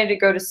decided to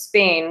go to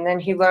Spain. And then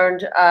he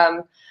learned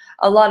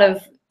a lot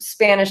of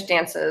Spanish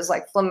dances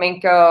like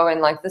flamenco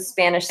and like the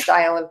Spanish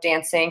style of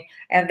dancing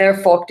and their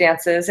folk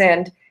dances.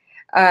 And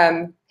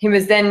he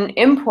was then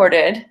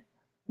imported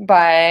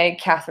by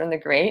Catherine the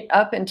Great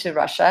up into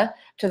Russia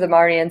to the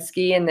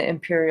Mariinsky and the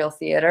Imperial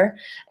Theater.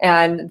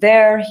 And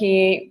there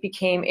he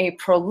became a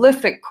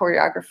prolific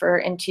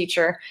choreographer and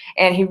teacher,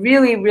 and he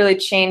really, really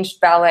changed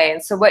ballet.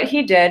 And so what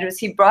he did was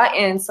he brought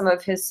in some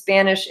of his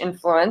Spanish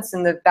influence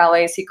in the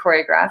ballets he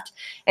choreographed,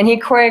 and he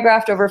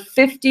choreographed over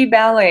 50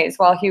 ballets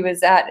while he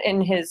was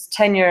in his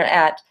tenure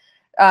at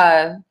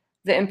the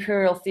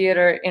Imperial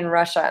Theater in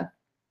Russia.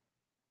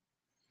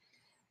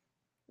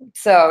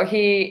 So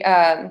he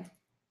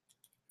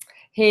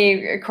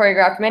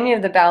choreographed many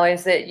of the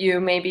ballets that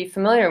you may be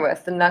familiar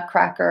with: the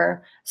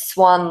Nutcracker,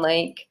 Swan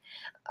Lake,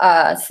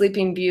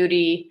 Sleeping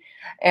Beauty,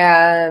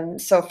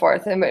 and so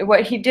forth. And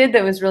what he did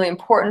that was really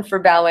important for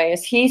ballet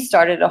is he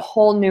started a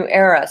whole new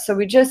era. So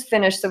we just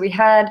finished, so we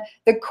had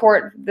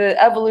the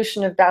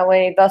evolution of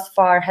ballet thus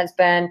far has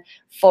been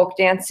folk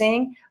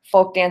dancing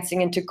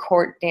into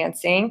court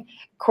dancing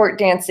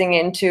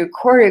into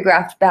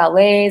choreographed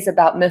ballets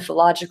about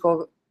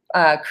mythological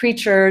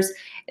creatures.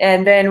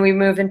 And then we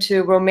move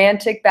into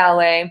romantic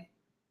ballet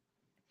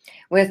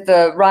with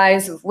the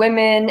rise of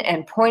women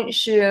and point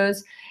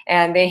shoes,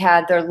 and they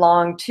had their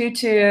long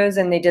tutus,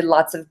 and they did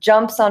lots of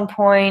jumps on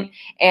point,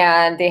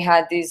 and they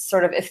had these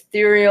sort of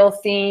ethereal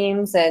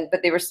themes,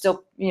 but they were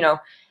still,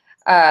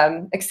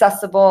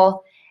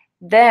 accessible.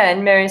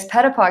 Then Marius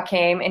Petipa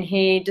came, and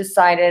he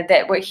decided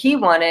that what he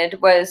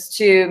wanted was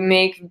to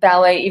make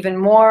ballet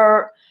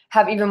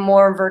have even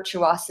more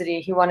virtuosity.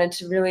 He wanted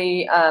to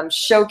really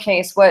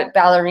showcase what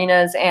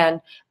ballerinas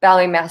and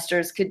ballet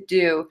masters could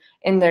do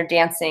in their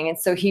dancing. And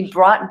so he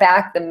brought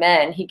back the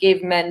men. He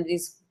gave men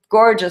these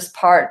gorgeous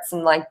parts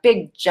and like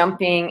big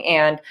jumping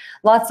and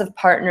lots of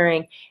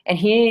partnering. And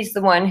he's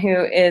the one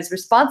who is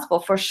responsible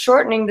for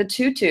shortening the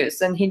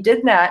tutus. And he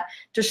did that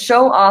to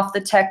show off the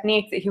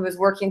technique that he was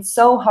working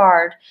so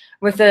hard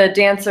with the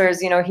dancers.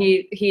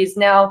 He's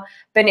now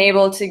been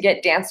able to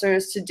get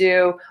dancers to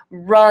do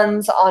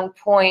runs on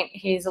point.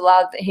 He's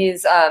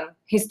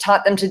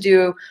taught them to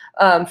do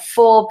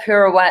full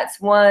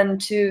pirouettes, 1,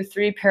 2,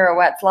 3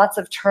 pirouettes, lots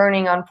of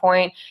turning on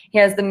point. He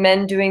has the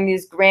men doing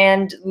these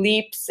grand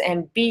leaps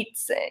and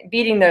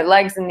beating their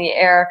legs in the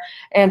air.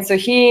 And so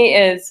he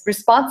is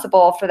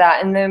responsible for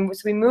that. And then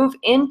as we move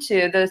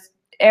into this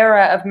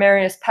era of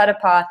Marius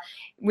Petipa,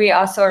 we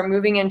also are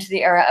moving into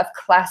the era of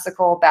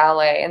classical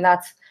ballet. And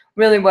that's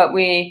really what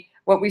we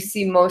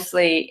see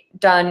mostly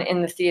done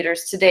in the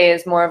theaters today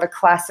is more of a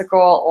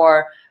classical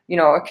or,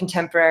 a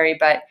contemporary.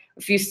 But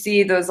if you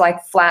see those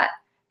like flat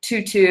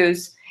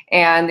tutus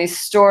and these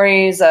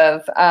stories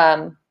of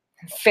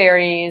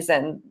fairies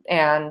and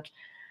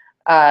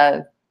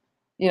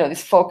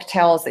these folk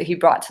tales that he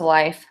brought to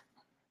life,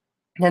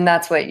 then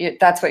that's what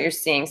you're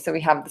seeing. So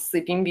we have the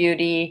Sleeping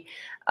Beauty,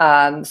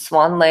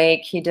 Swan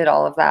Lake. He did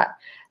all of that.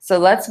 So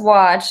let's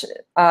watch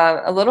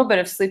a little bit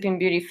of Sleeping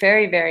Beauty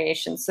fairy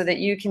variations so that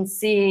you can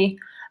see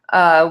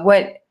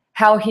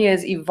how he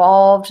has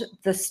evolved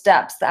the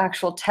steps, the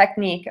actual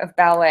technique of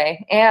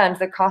ballet, and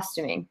the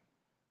costuming.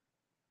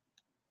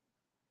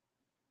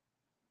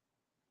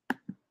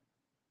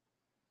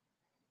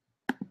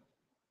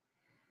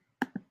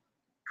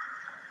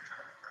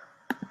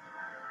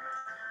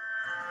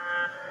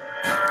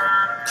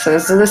 So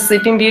this is the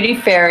Sleeping Beauty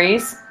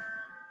fairies.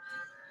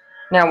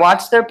 Now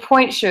watch their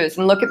point shoes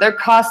and look at their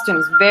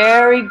costumes.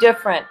 Very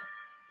different.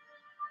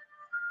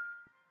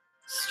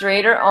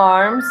 Straighter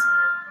arms.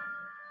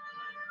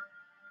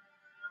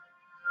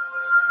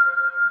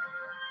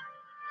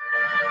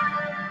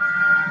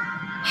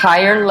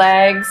 Higher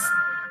legs.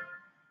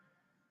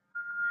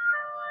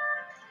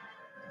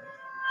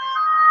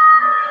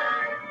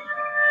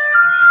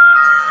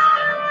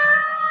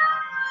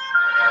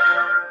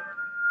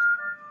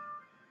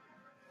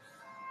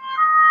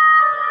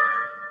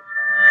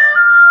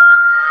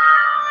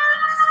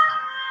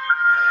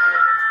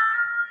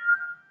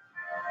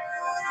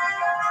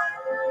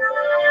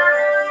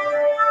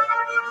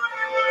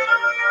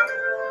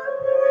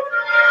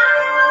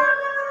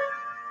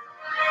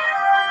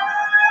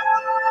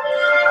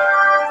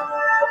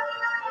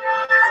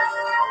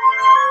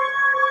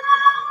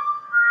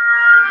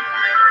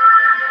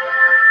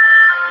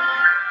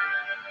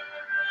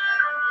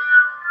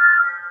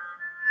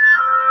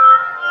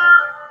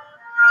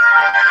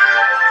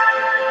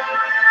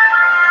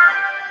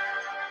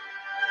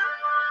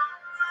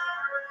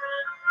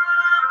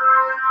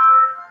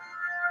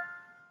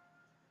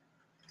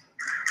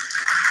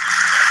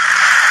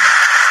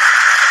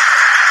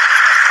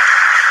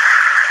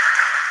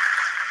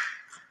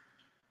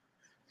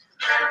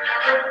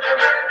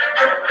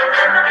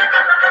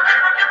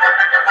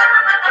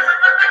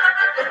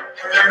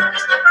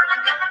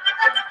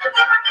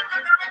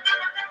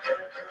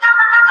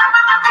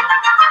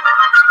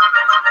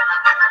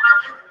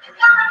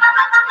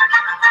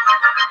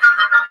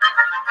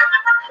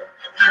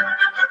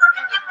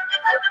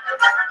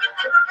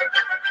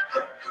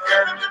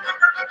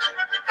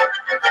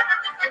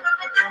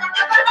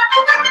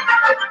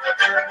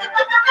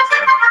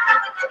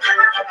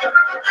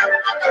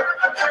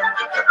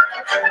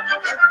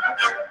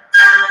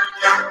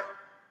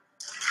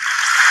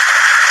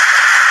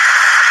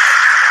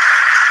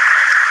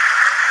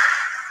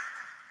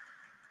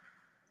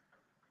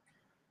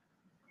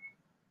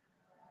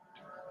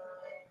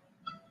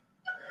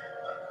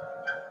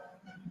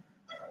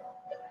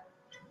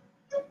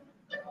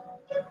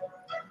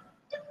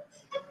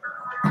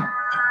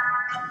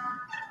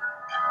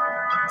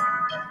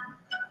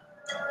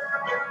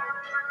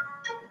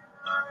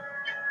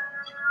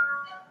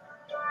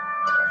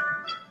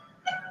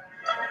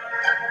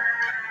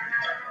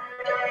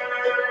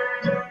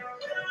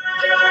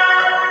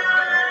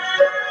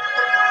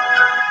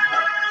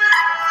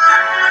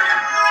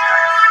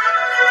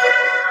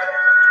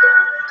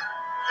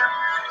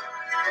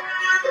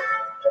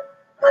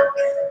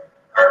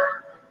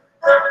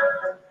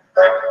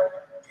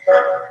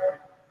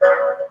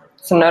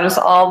 So notice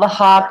all the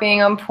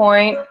hopping on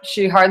point.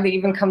 She hardly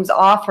even comes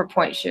off her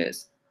point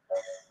shoes.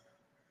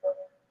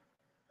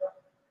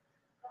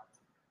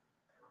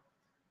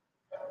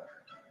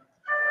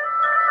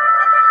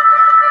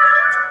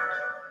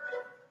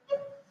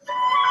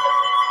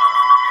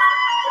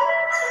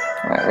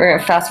 All right, we're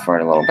gonna fast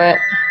forward a little bit.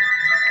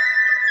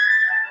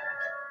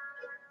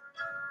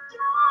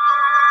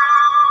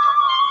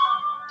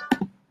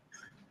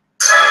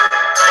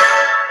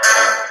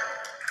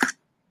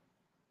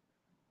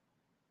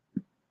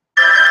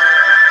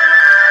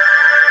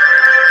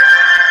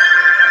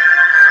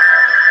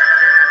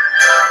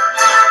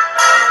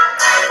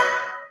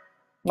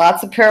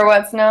 Lots of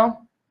pirouettes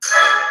now.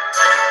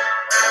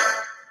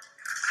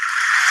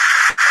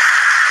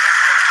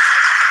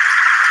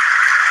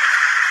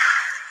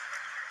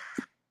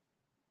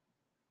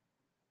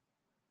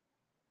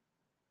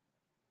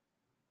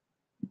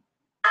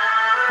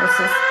 This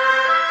is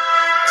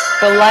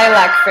the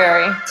Lilac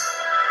Fairy.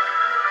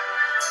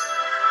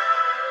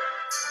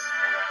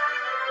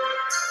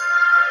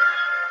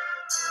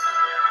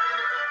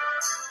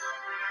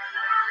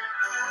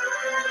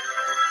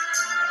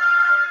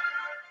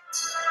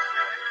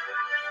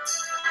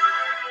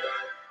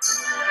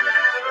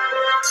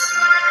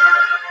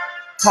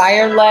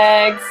 Higher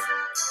legs.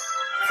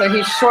 So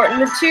he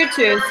shortened the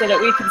tutu so that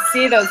we could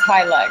see those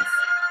high legs.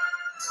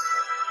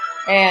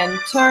 And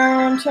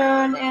turn,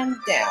 turn, and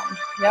down.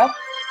 Yep.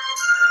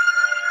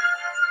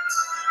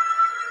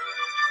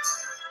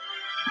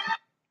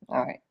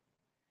 All right.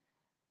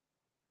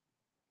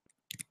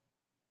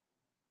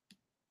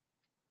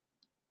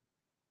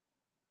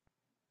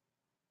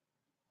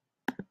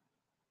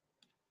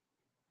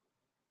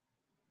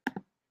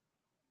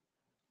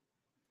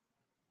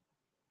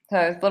 So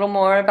a little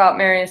more about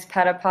Marius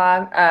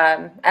Petipa.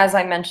 As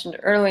I mentioned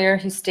earlier,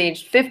 he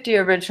staged 50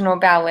 original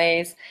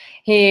ballets.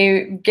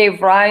 He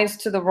gave rise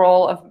to the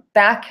role of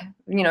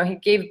he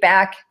gave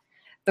back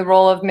the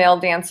role of male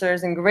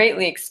dancers and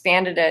greatly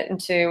expanded it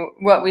into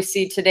what we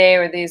see today,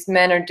 where these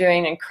men are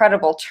doing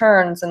incredible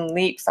turns and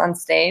leaps on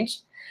stage.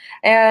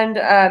 And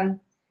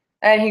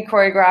he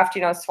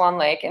choreographed, Swan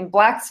Lake. And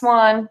Black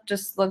Swan,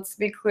 just let's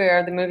be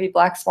clear, the movie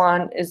Black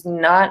Swan is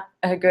not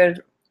a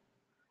good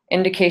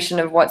indication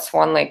of what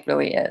Swan Lake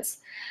really is.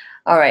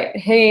 All right,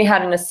 he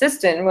had an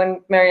assistant when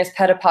Marius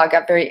Petipa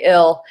got very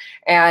ill,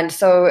 and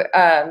so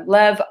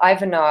Lev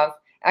Ivanov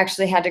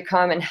actually had to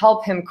come and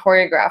help him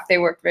choreograph. They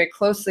worked very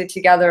closely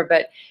together,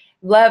 but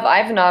Lev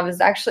Ivanov is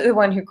actually the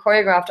one who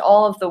choreographed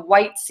all of the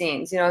white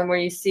scenes, where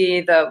you see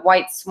the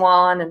white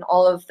swan and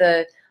all of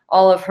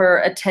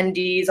her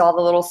attendees, all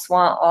the little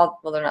swan,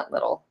 well, they're not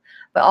little,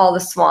 but all the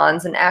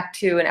swans in Act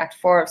 2 and Act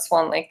 4 of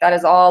Swan Lake. That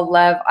is all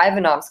Lev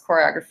Ivanov's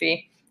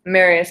choreography.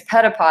 Marius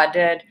Petipa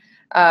did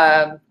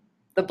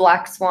the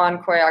Black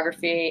Swan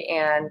choreography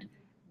and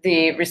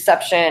the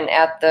reception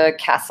at the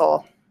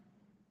castle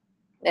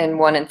in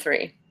 1 and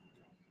 3.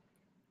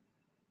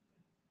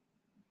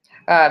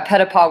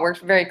 Petipa worked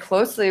very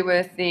closely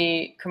with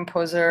the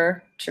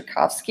composer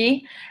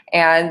Tchaikovsky,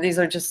 and these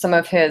are just some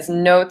of his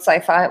notes I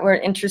thought were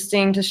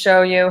interesting to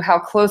show you how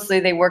closely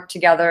they worked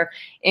together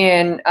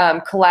in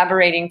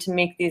collaborating to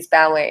make these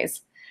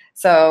ballets.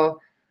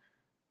 So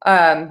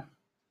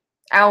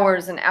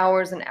hours and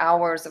hours and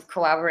hours of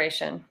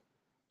collaboration.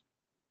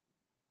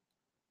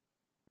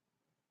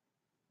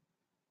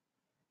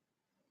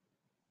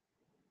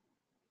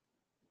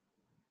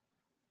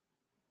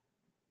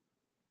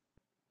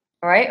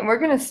 All right, and we're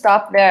going to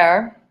stop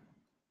there.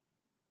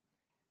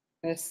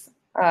 We're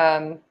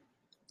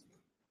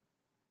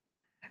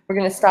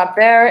going to stop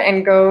there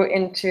and go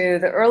into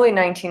the early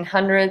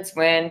 1900s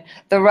when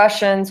the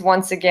Russians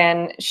once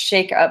again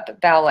shake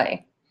up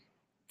ballet.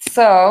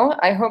 So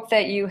I hope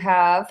that you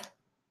have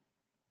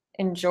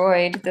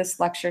enjoyed this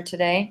lecture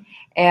today,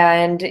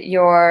 and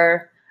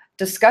your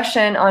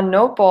discussion on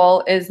Note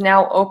Bowl is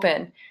now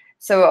open.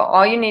 So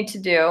all you need to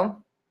do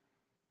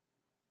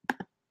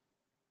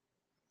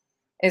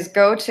is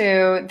go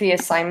to the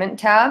assignment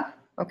tab.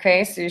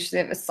 Okay, so you should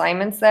have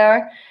assignments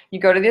there. You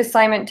go to the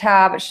assignment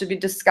tab, it should be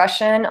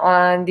discussion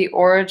on the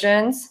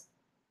origins.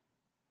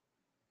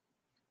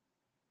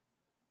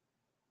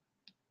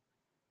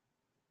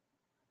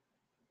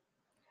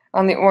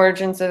 On the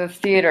origins of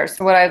theater.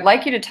 So what I'd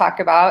like you to talk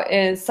about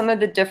is some of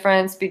the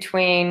difference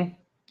between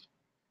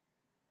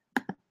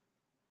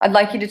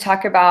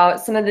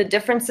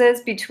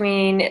differences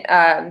between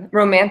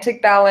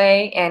romantic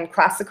ballet and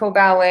classical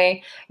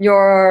ballet,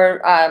 your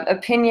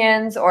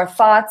opinions or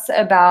thoughts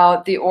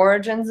about the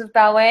origins of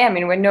ballet. I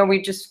mean, we know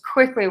we just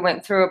quickly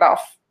went through about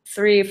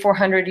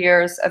 300-400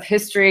 years of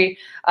history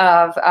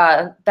of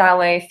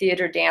ballet,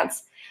 theater,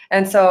 dance.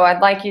 And so I'd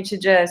like you to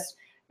just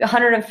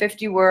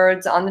 150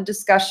 words on the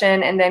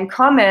discussion and then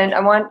comment.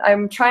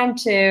 I'm trying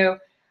to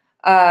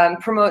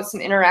promote some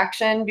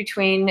interaction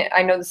between,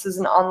 I know this is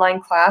an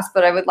online class,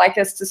 but I would like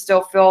us to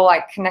still feel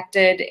like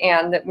connected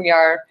and that we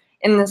are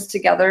in this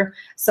together.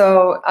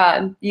 So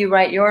you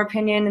write your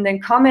opinion and then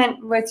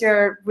comment with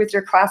your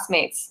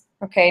classmates,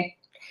 okay?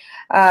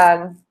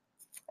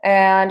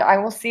 And I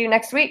will see you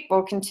next week.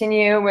 We'll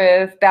continue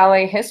with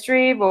ballet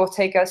history. We'll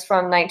take us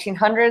from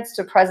 1900s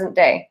to present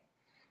day.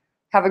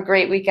 Have a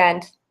great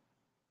weekend.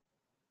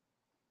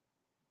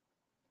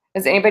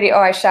 Does anybody,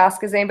 I should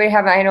ask, does anybody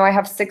have, I know I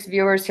have 6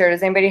 viewers here.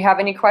 Does anybody have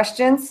any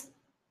questions?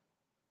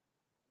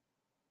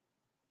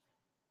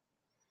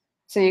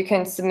 So you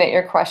can submit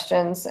your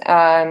questions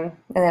and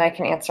then I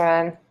can answer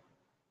them.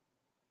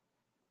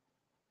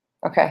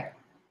 Okay,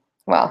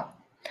 well,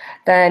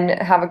 then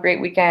have a great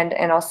weekend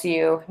and I'll see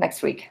you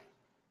next week.